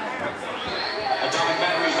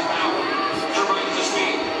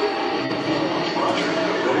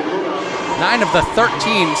 9 of the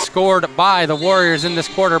 13 scored by the Warriors in this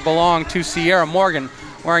quarter belong to Sierra Morgan,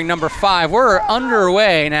 wearing number 5. We're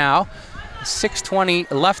underway now.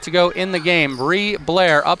 6:20 left to go in the game. Bree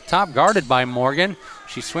Blair up top, guarded by Morgan.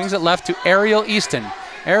 She swings it left to Ariel Easton.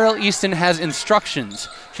 Ariel Easton has instructions.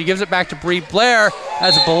 She gives it back to Bree Blair,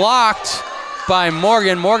 as blocked by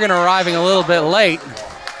Morgan. Morgan arriving a little bit late.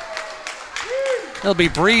 It'll be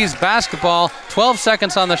Bree's basketball. 12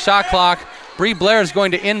 seconds on the shot clock. Bree Blair is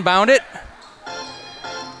going to inbound it.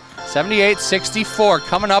 78-64,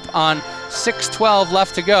 coming up on 6:12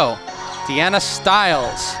 left to go. Deanna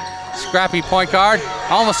Stiles, scrappy point guard,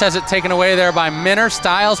 almost has it taken away there by Minner.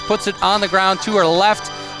 Stiles puts it on the ground to her left.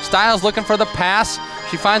 Stiles looking for the pass.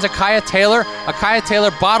 She finds Akaya Taylor. Akaya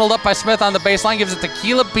Taylor bottled up by Smith on the baseline, gives it to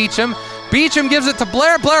Keela Beecham. Beecham gives it to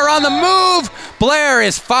Blair. Blair on the move. Blair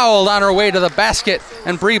is fouled on her way to the basket,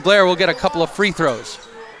 and Bree Blair will get a couple of free throws.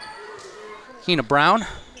 Keena Brown.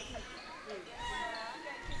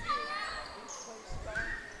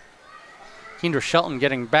 Kendra Shelton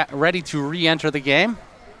getting back ready to re-enter the game.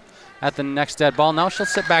 at the next dead ball. Now she'll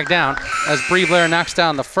sit back down as Bree Blair knocks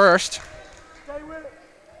down the first.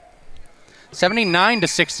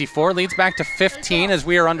 79-64, leads back to 15 as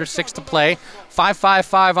we are under 6 to play.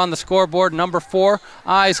 5-5-5 on the scoreboard. Number 4,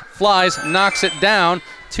 Eyes Flies, knocks it down.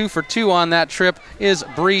 2 for 2 on that trip is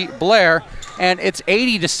Bree Blair, and it's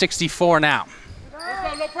 80-64 now.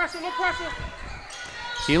 No pressure, no pressure.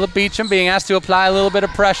 Keela Beecham being asked to apply a little bit of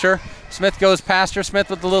pressure. Smith goes past her. Smith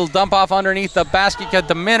with a little dump off underneath the basket. Get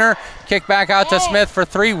the minner. Kick back out to Smith for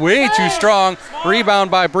 3. Way too strong.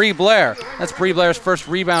 Rebound by Bree Blair. That's Bree Blair's first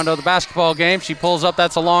rebound of the basketball game. She pulls up.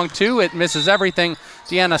 That's a long 2. It misses everything.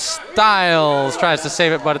 Deanna Stiles tries to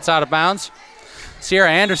save it, but it's out of bounds.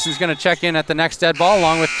 Sierra Anderson's going to check in at the next dead ball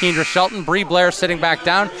along with Kendra Shelton. Bree Blair sitting back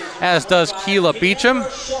down, as does Keela Beecham.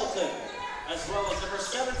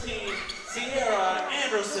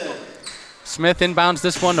 Smith inbounds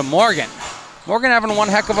this one to Morgan. Morgan having one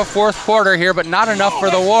heck of a fourth quarter here, but not enough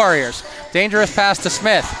for the Warriors. Dangerous pass to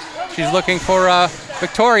Smith. She's looking for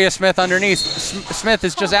Victoria Smith underneath. Smith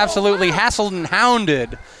is just absolutely hassled and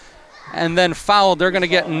hounded and then fouled. They're going to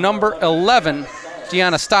get number 11,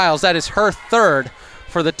 Deanna Stiles. That is her third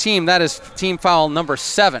for the team. That is team foul number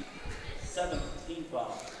 7.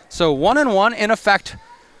 So 1-1 in effect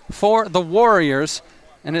for the Warriors,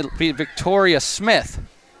 and it'll be Victoria Smith.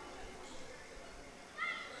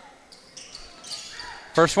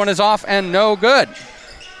 First one is off and no good.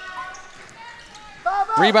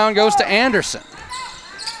 Rebound goes to Anderson.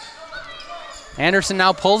 Anderson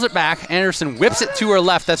now pulls it back. Anderson whips it to her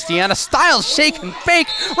left. That's Deanna Stiles. Shake and fake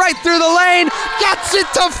right through the lane. Gets it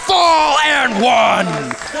to fall and 1.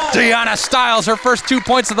 Deanna Stiles, her first 2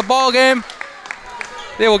 points of the ball game.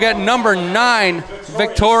 They will get number 9,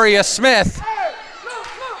 Victoria Smith.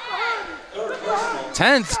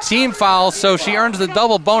 10th team foul, so she earns the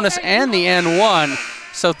double bonus and the N1.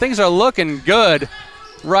 So things are looking good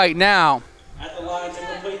right now. At the line to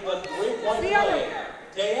complete the 3-point play,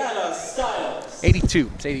 Deanna Stiles.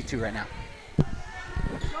 82. It's 82 right now.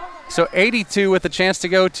 So 82 with a chance to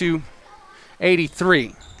go to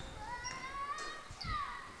 83.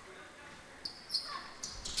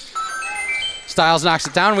 Stiles knocks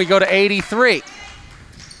it down. We go to 83.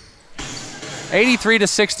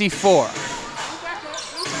 83-64.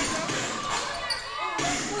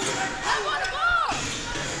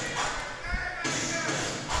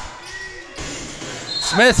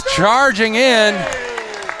 Smith charging in,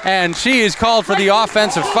 and she is called for the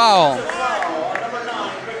offensive foul.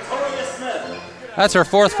 That's her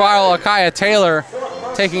 4th foul. Akaya Taylor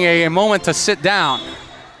taking a moment to sit down.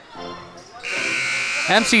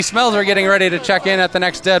 MC Smelser getting ready to check in at the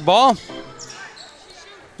next dead ball,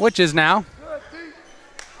 which is now.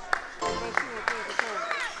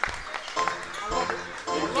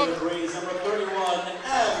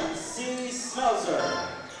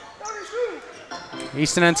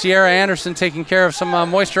 Easton and Sierra Anderson taking care of some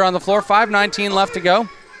moisture on the floor. 5:19 left to go.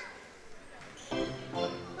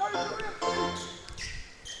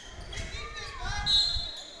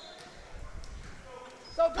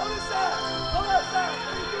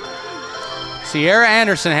 Sierra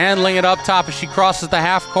Anderson handling it up top as she crosses the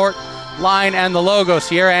half-court line and the logo.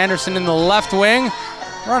 Sierra Anderson in the left wing,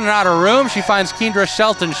 running out of room. She finds Kendra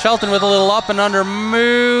Shelton. Shelton with a little up and under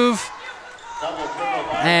move.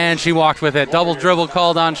 And she walked with it. Double dribble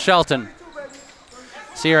called on Shelton.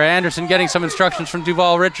 Sierra Anderson getting some instructions from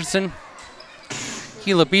Duval Richardson.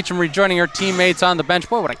 Keela Beecham rejoining her teammates on the bench.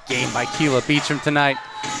 Boy, what a game by Keela Beecham tonight.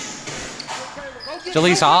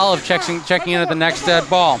 Jaleesa Olive checking in at the next dead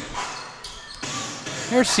ball.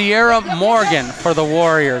 Here's Sierra Morgan for the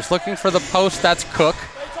Warriors. Looking for the post, that's Cook.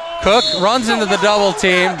 Cook runs into the double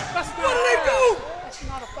team.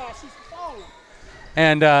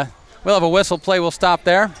 And we'll have a whistle play. We'll stop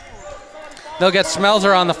there. They'll get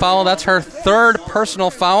Smelser on the foul. That's her 3rd personal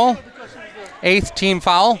foul. 8th team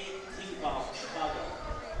foul.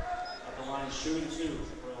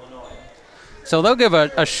 So they'll give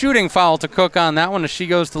a shooting foul to Cook on that one as she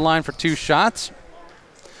goes to the line for 2 shots.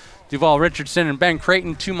 Duval Richardson and Ben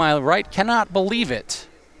Creighton to my right. Cannot believe it.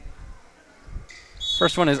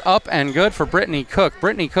 First one is up and good for Brittany Cook.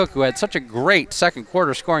 Brittany Cook, who had such a great second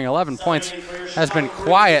quarter, scoring 11 points, has been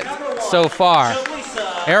quiet so far.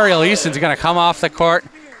 Ariel Easton's going to come off the court,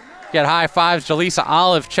 get high fives. Jaleesa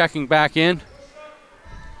Olive checking back in.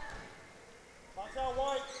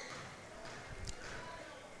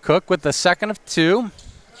 Cook with the 2nd of 2.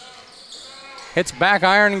 Hits back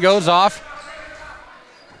iron and goes off.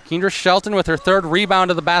 Kendra Shelton with her 3rd rebound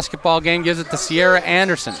of the basketball game gives it to Sierra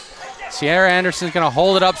Anderson. Sierra Anderson's going to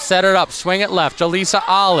hold it up, set it up, swing it left. Jaleesa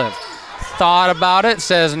Olive thought about it,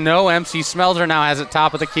 says no. MC Smelser now has it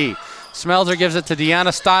top of the key. Smelzer gives it to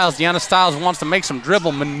Deanna Stiles. Deanna Stiles wants to make some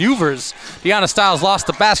dribble maneuvers. Deanna Stiles lost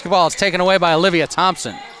the basketball. It's taken away by Olivia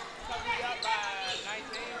Thompson.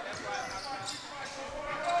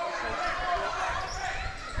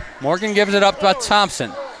 Morgan gives it up to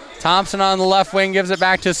Thompson. Thompson on the left wing gives it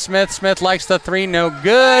back to Smith. Smith likes the three, no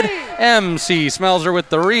good. MC Smelzer with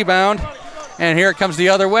the rebound. And here it comes the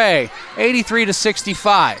other way.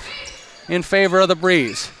 83-65 in favor of the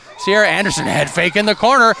Breeze. Sierra Anderson head fake in the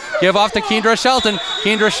corner. Give off to Kendra Shelton.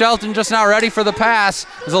 Kendra Shelton just not ready for the pass.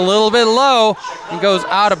 Is a little bit low and goes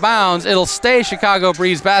out of bounds. It'll stay Chicago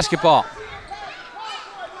Breeze basketball.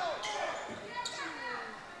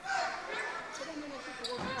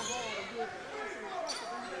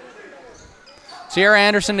 Sierra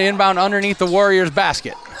Anderson to inbound underneath the Warriors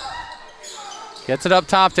basket. Gets it up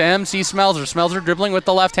top to MC Smelzer. Smelzer dribbling with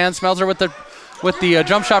the left hand. Smelzer with the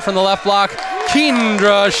jump shot from the left block.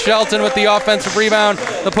 Kendra Shelton with the offensive rebound.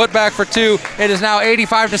 The putback for two. It is now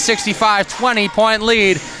 85-65, 20-point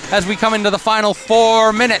lead as we come into the final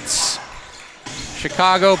 4 minutes.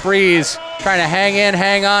 Chicago Breeze trying to hang in,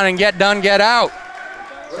 hang on, and get done, get out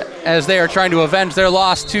as they are trying to avenge their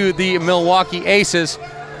loss to the Milwaukee Aces.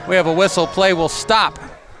 We have a whistle. Play will stop.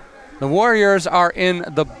 The Warriors are in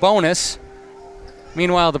the bonus.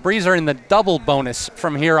 Meanwhile, the Breeze are in the double bonus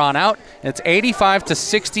from here on out. It's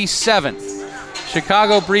 85-67.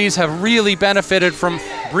 Chicago Breeze have really benefited from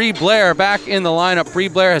Bree Blair back in the lineup. Bree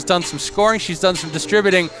Blair has done some scoring. She's done some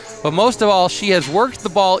distributing. But most of all, she has worked the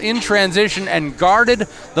ball in transition and guarded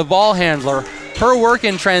the ball handler. Her work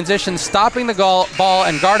in transition, stopping the ball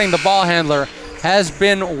and guarding the ball handler, has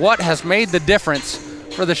been what has made the difference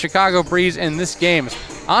for the Chicago Breeze in this game.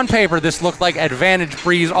 On paper, this looked like advantage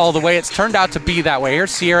Breeze all the way. It's turned out to be that way.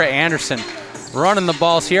 Here's Sierra Anderson running the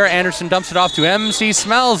ball. Sierra Anderson dumps it off to MC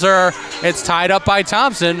Smelzer. It's tied up by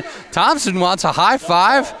Thompson. Thompson wants a high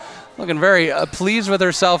five. Looking very pleased with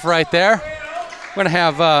herself right there. We're going to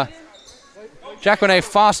have Jacqueline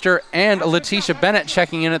Foster and Letitia Bennett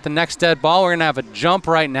checking in at the next dead ball. We're going to have a jump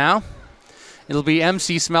right now. It'll be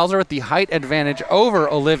MC Smelzer with the height advantage over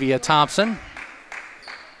Olivia Thompson.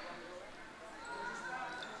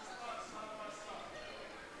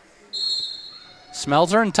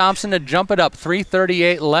 Smelzer and Thompson to jump it up.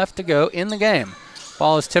 3:38 left to go in the game.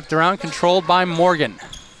 Ball is tipped around, controlled by Morgan.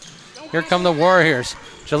 Here come the Warriors.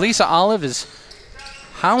 Jaleesa Olive is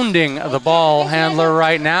hounding the ball handler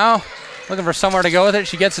right now. Looking for somewhere to go with it.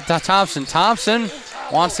 She gets it to Thompson. Thompson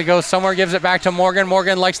wants to go somewhere, gives it back to Morgan.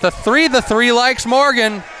 Morgan likes the three. The three likes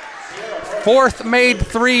Morgan. Fourth made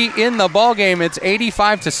three in the ball game. It's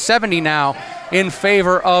 85-70 now in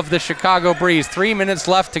favor of the Chicago Breeze. 3 minutes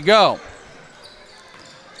left to go.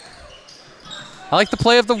 I like the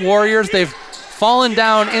play of the Warriors. They've fallen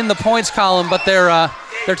down in the points column, but their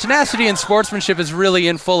tenacity and sportsmanship is really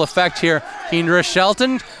in full effect here. Kendra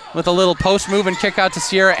Shelton with a little post move and kick out to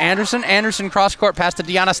Sierra Anderson. Anderson cross-court pass to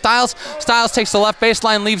Deanna Stiles. Stiles takes the left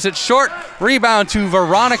baseline, leaves it short. Rebound to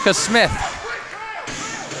Veronica Smith.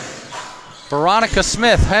 Veronica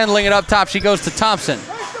Smith handling it up top. She goes to Thompson.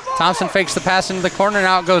 Thompson fakes the pass into the corner.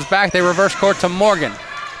 Now it goes back. They reverse court to Morgan.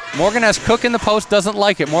 Morgan has Cook in the post, doesn't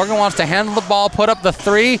like it. Morgan wants to handle the ball, put up the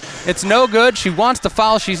three. It's no good. She wants to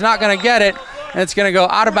foul. She's not going to get it. And it's going to go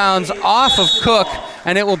out of bounds off of Cook,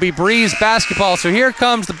 and it will be Breeze basketball. So here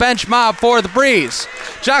comes the bench mob for the Breeze.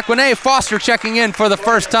 Jacqueline Foster checking in for the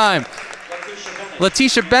first time.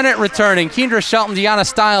 Letitia Bennett returning. Kendra Shelton, Deanna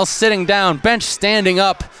Stiles sitting down. Bench standing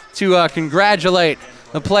up to congratulate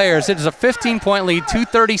the players. It is a 15-point lead,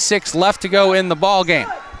 2:36 left to go in the ball game.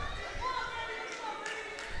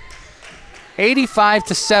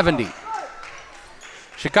 85-70.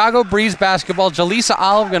 Chicago Breeze basketball. Jaleesa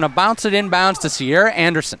Olive going to bounce it inbounds to Sierra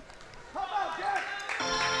Anderson.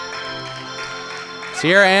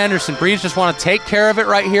 Sierra Anderson, Breeze just want to take care of it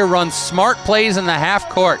right here, run smart plays in the half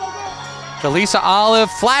court. Jaleesa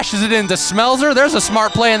Olive flashes it into Smelzer. There's a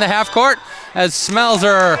smart play in the half court as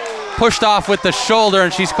Smelzer pushed off with the shoulder,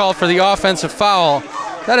 and she's called for the offensive foul.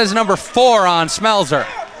 That is number 4 on Smelzer.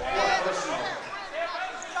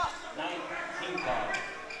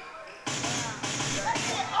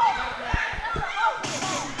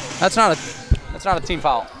 That's not a team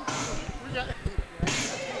foul.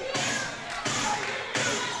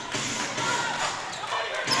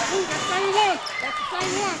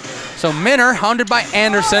 So Minner, hounded by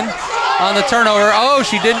Anderson on the turnover. Oh,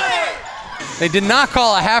 she didn't. They did not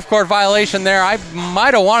call a half-court violation there. I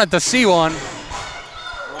might have wanted to see one.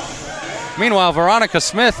 Meanwhile, Veronica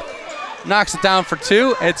Smith knocks it down for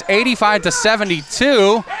 2. It's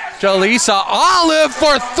 85-72. Jaleesa Olive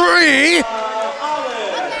for 3.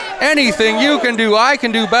 Anything you can do, I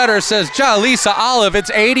can do better, says Jaleesa Olive.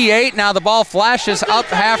 It's 88. Now the ball flashes up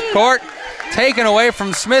half court. Taken away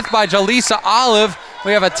from Smith by Jaleesa Olive.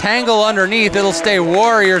 We have a tangle underneath. It'll stay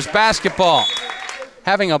Warriors basketball.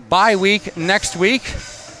 Having a bye week next week.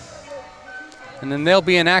 And then they'll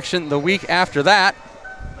be in action the week after that.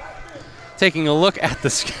 Taking a look at the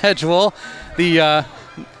schedule,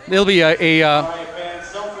 there'll be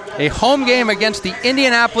a home game against the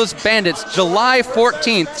Indianapolis Bandits July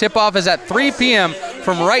 14th. Tip-off is at 3 p.m.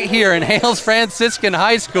 from right here in Hales Franciscan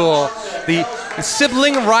High School. The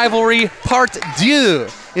sibling rivalry part 2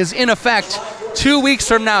 is in effect 2 weeks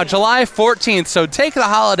from now, July 14th. So take the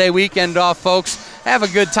holiday weekend off, folks. Have a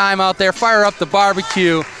good time out there. Fire up the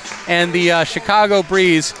barbecue. And the Chicago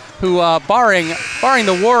Breeze, who, barring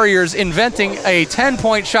the Warriors inventing a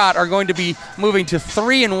 10-point shot, are going to be moving to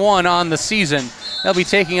 3-1 on the season. They'll be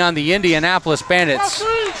taking on the Indianapolis Bandits,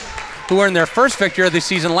 who earned their first victory of the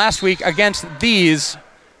season last week against these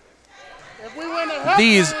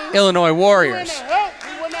Illinois Warriors.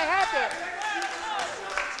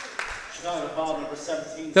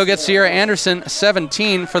 They'll get Sierra Anderson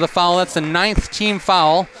 17 for the foul. That's the 9th team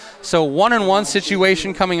foul. So 1-on-1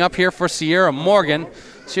 situation coming up here for Sierra Morgan.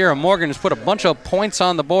 Sierra Morgan has put a bunch of points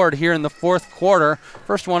on the board here in the fourth quarter.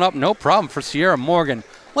 First one up, no problem for Sierra Morgan.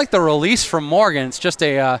 Like the release from Morgan, it's just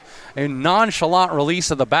a nonchalant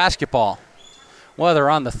release of the basketball, whether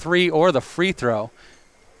on the three or the free throw.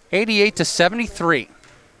 88-73.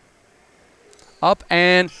 Up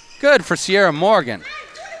and good for Sierra Morgan.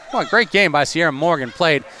 Well, a great game by Sierra Morgan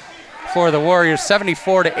played for the Warriors,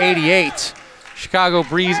 74-88. Chicago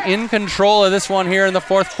Breeze in control of this one here in the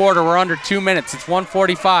fourth quarter. We're under 2 minutes. It's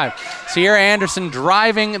 1:45. Sierra Anderson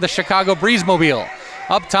driving the Chicago Breeze mobile.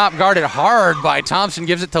 Up top, guarded hard by Thompson,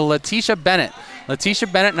 gives it to Letitia Bennett. Letitia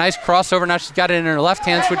Bennett, nice crossover. Now she's got it in her left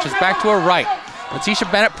hand, switches back to her right. Letitia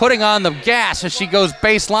Bennett putting on the gas as she goes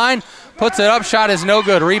baseline. Puts it up, shot is no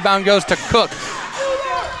good. Rebound goes to Cook.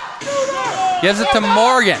 Gives it to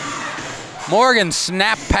Morgan. Morgan,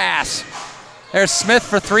 snap pass. There's Smith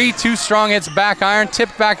for three, too strong, hits back iron.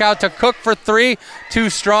 Tipped back out to Cook for three, too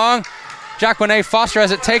strong. Jacqueline Foster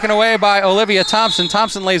has it taken away by Olivia Thompson.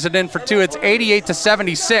 Thompson lays it in for two. It's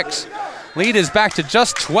 88-76. Lead is back to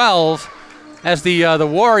just 12 as the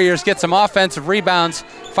Warriors get some offensive rebounds.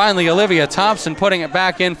 Finally, Olivia Thompson putting it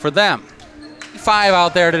back in for them. 5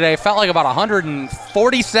 out there today. Felt like about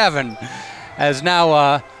 147 as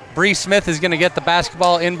now Bree Smith is going to get the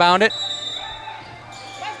basketball, inbound it.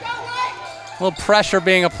 A little pressure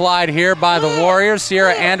being applied here by the Warriors.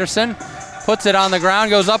 Sierra Anderson puts it on the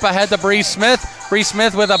ground, goes up ahead to Bree Smith. Bree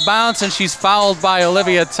Smith with a bounce, and she's fouled by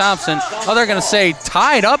Olivia Thompson. Oh, they're going to say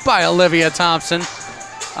tied up by Olivia Thompson.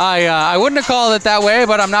 I wouldn't have called it that way,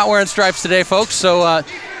 but I'm not wearing stripes today, folks, so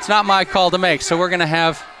it's not my call to make. So we're going to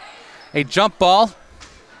have a jump ball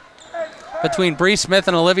between Bree Smith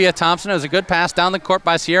and Olivia Thompson. It was a good pass down the court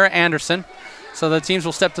by Sierra Anderson. So the teams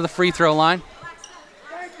will step to the free throw line.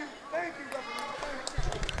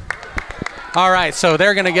 All right, so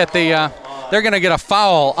they're going to get a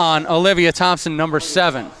foul on Olivia Thompson, number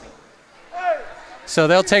 7. So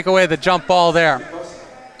they'll take away the jump ball there.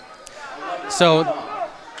 So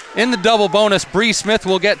in the double bonus, Bree Smith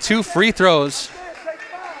will get 2 free throws.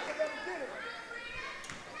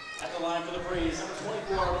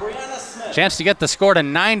 Chance to get the score to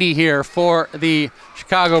 90 here for the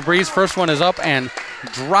Chicago Breeze. First one is up and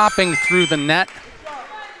dropping through the net.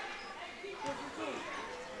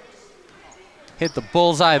 Hit the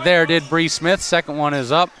bullseye there, did Bree Smith. Second one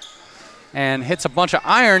is up and hits a bunch of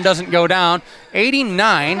iron, doesn't go down.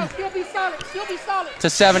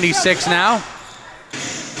 89-76 now.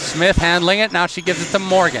 Smith handling it. Now she gives it to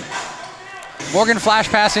Morgan. Morgan flash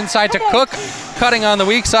pass inside to Cook. Cutting on the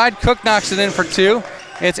weak side. Cook knocks it in for 2.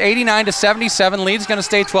 It's 89-77. Lead's going to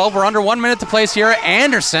stay 12. We're under 1 minute to play. Sierra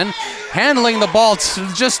Anderson handling the ball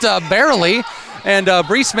just barely. And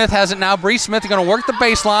Bree Smith has it now. Bree Smith is going to work the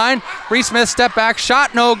baseline. Bree Smith step back,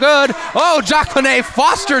 shot no good. Oh, Jacqueline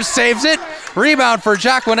Foster saves it. Rebound for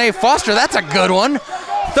Jacqueline Foster. That's a good one.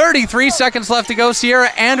 33 seconds left to go. Sierra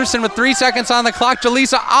Anderson with 3 seconds on the clock.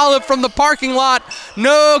 Jaleesa Olive from the parking lot.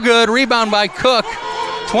 No good. Rebound by Cook.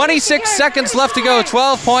 26 seconds left to go.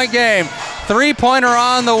 12-point game. 3-pointer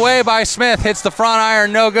on the way by Smith. Hits the front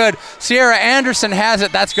iron. No good. Sierra Anderson has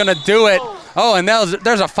it. That's going to do it. Oh, and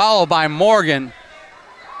there's a foul by Morgan.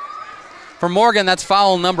 For Morgan, that's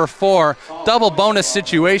foul number 4. Double bonus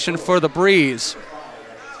situation for the Breeze.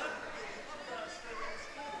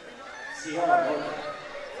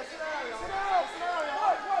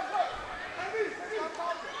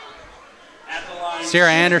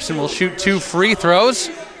 Sierra Anderson will shoot 2 free throws.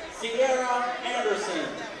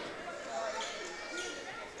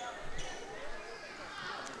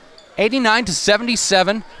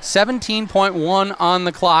 89-77, 17.1 on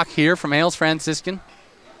the clock here from Hales Franciscan.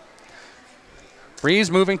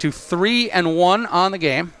 Breeze moving to 3-1 on the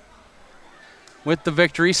game with the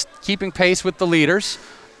victory, keeping pace with the leaders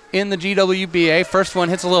in the GWBA. First one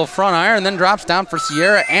hits a little front iron, then drops down for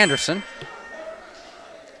Sierra Anderson.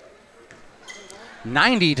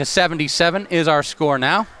 90-77 is our score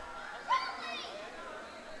now.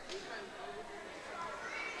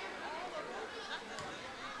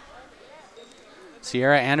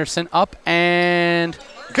 Sierra Anderson up and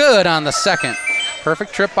good on the second.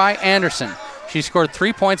 Perfect trip by Anderson. She scored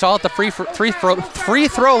 3 points all at the free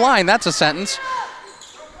throw line. That's a sentence.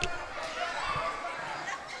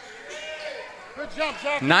 Good jump,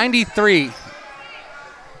 Jackie. 93.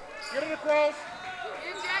 Get it across.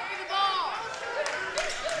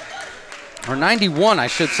 Or 91, I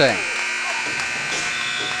should say.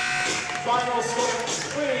 Final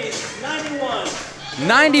score, Breeze, 91.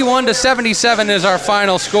 91-77 is our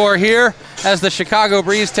final score here as the Chicago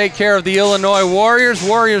Breeze take care of the Illinois Warriors.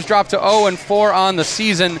 Warriors drop to 0-4 on the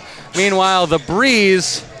season. Meanwhile, the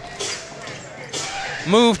Breeze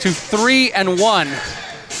move to 3-1.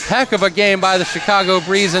 Heck of a game by the Chicago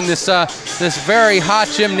Breeze in this very hot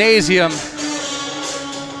gymnasium.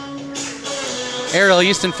 Ariel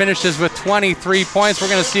Easton finishes with 23 points. We're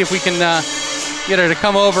going to see if we can get her to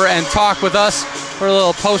come over and talk with us for a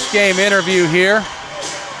little post-game interview here,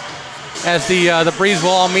 as the Breeze will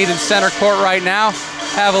all meet in center court right now.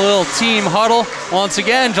 Have a little team huddle. Once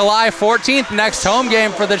again, July 14th, next home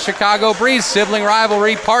game for the Chicago Breeze. Sibling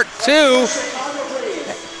rivalry part 2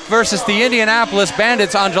 versus the Indianapolis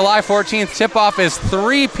Bandits on July 14th. Tip-off is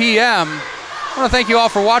 3 p.m. I want to thank you all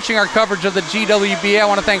for watching our coverage of the GWBA. I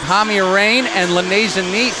want to thank Hamia Rain and Lanesia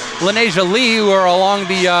Lee, who are along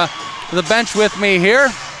the bench with me here.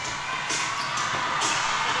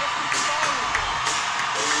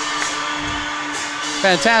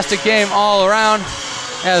 Fantastic game all around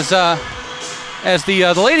as the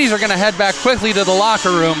ladies are going to head back quickly to the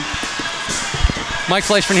locker room. Mike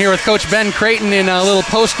Fleischman here with Coach Ben Creighton in a little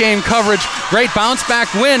post-game coverage. Great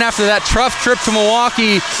bounce-back win after that tough trip to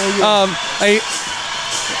Milwaukee.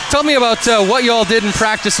 Tell me about what you all did in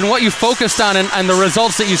practice and what you focused on and the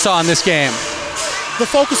results that you saw in this game. The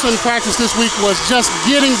focus in practice this week was just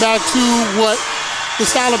getting back to what the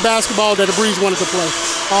style of basketball that the Breeze wanted to play.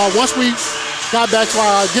 Once we got back to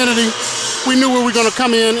our identity, we knew we were going to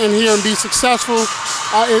come in here and be successful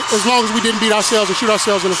as long as we didn't beat ourselves and shoot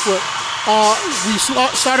ourselves in the foot. We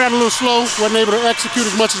started out a little slow, wasn't able to execute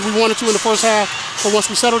as much as we wanted to in the first half, but once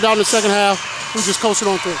we settled down in the second half, we just coasted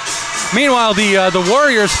on through. Meanwhile, the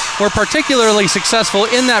Warriors were particularly successful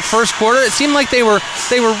in that first quarter. It seemed like they were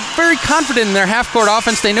very confident in their half-court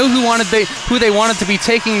offense. They knew who they wanted to be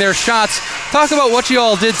taking their shots. Talk about what you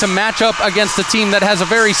all did to match up against a team that has a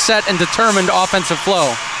very set and determined offensive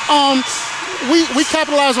flow. We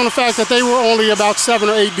capitalized on the fact that they were only about 7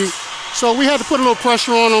 or 8 deep. So we had to put a little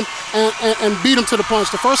pressure on them and beat them to the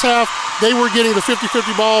punch. The first half, they were getting the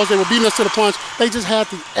 50-50 balls. They were beating us to the punch. They just had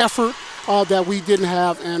the effort that we didn't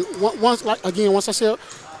have. And once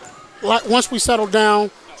we settled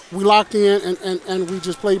down, we locked in and we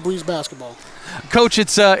just played Breeze basketball. Coach,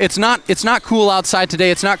 it's not cool outside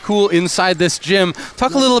today. It's not cool inside this gym.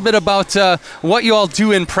 Talk a little bit about what you all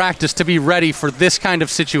do in practice to be ready for this kind of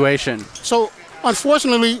situation. So,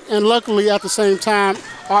 unfortunately and luckily at the same time,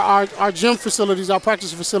 our gym facilities, our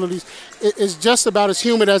practice facilities, is just about as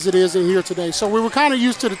humid as it is in here today. So we were kind of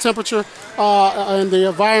used to the temperature and the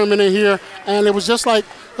environment in here, and it was just like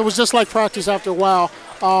practice after a while.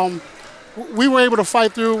 We were able to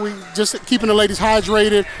fight through. We just keeping the ladies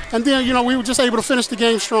hydrated, and then we were just able to finish the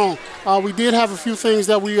game strong. We did have a few things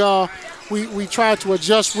that we tried to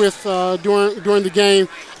adjust with during the game,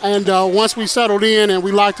 and once we settled in and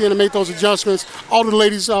we locked in and made those adjustments, all the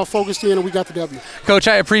ladies focused in and we got the W. Coach,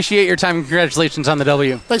 I appreciate your time and congratulations on the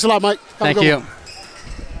W. Thanks a lot, Mike. Thank you.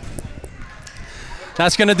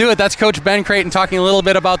 That's going to do it. That's Coach Ben Creighton talking a little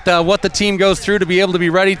bit about what the team goes through to be able to be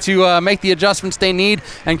ready to make the adjustments they need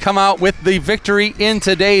and come out with the victory in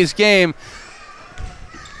today's game.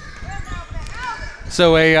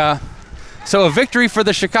 So a victory for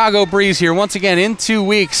the Chicago Breeze here. Once again, in 2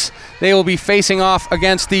 weeks, they will be facing off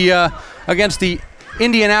against the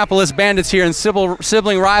Indianapolis Bandits here in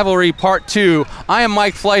Sibling Rivalry Part 2. I am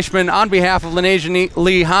Mike Fleischman on behalf of Lanesia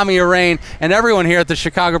Lee, Hamia Rain, and everyone here at the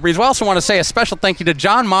Chicago Breeze. We also want to say a special thank you to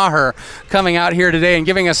John Maher coming out here today and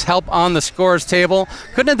giving us help on the scores table.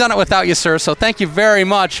 Couldn't have done it without you, sir, so thank you very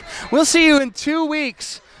much. We'll see you in 2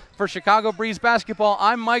 weeks for Chicago Breeze basketball.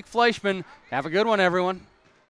 I'm Mike Fleischman. Have a good one, everyone.